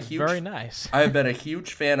have been very nice. I have been a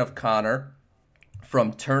huge fan of Connor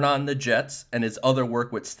from Turn on the Jets and his other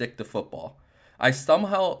work with Stick to Football. I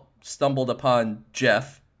somehow stumbled upon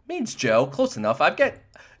Jeff, means Joe, close enough. I get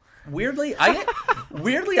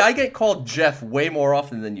called Jeff way more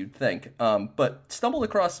often than you'd think. But stumbled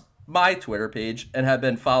across my Twitter page and have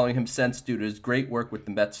been following him since due to his great work with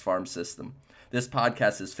the Mets farm system. This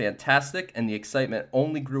podcast is fantastic, and the excitement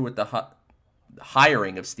only grew with the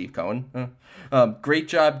hiring of Steve Cohen. Great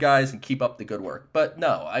job, guys, and keep up the good work. But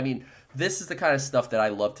no, I mean, this is the kind of stuff that I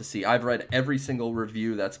love to see. I've read every single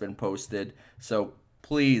review that's been posted, so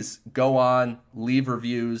please go on, leave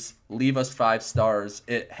reviews, leave us 5 stars.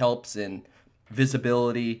 It helps in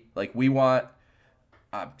visibility.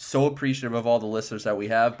 I'm so appreciative of all the listeners that we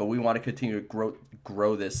have, but we want to continue to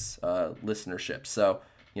grow this listenership. So,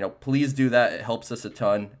 please do that. It helps us a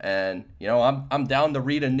ton. And, I'm down to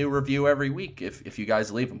read a new review every week if you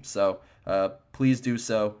guys leave them. So please do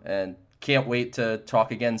so. And can't wait to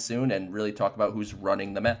talk again soon and really talk about who's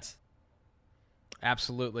running the Mets.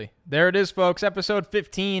 Absolutely. There it is, folks. Episode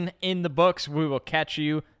 15 in the books. We will catch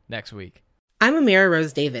you next week. I'm Amira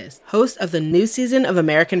Rose Davis, host of the new season of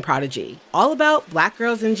American Prodigy, all about Black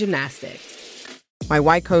girls in gymnastics. My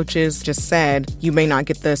white coaches just said, you may not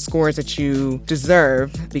get the scores that you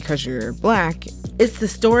deserve because you're Black. It's the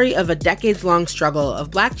story of a decades-long struggle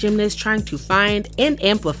of Black gymnasts trying to find and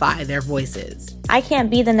amplify their voices. I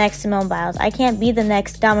can't be the next Simone Biles. I can't be the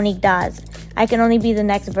next Dominique Dawes. I can only be the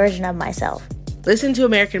next version of myself. Listen to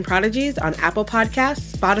American Prodigies on Apple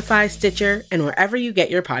Podcasts, Spotify, Stitcher, and wherever you get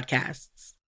your podcasts.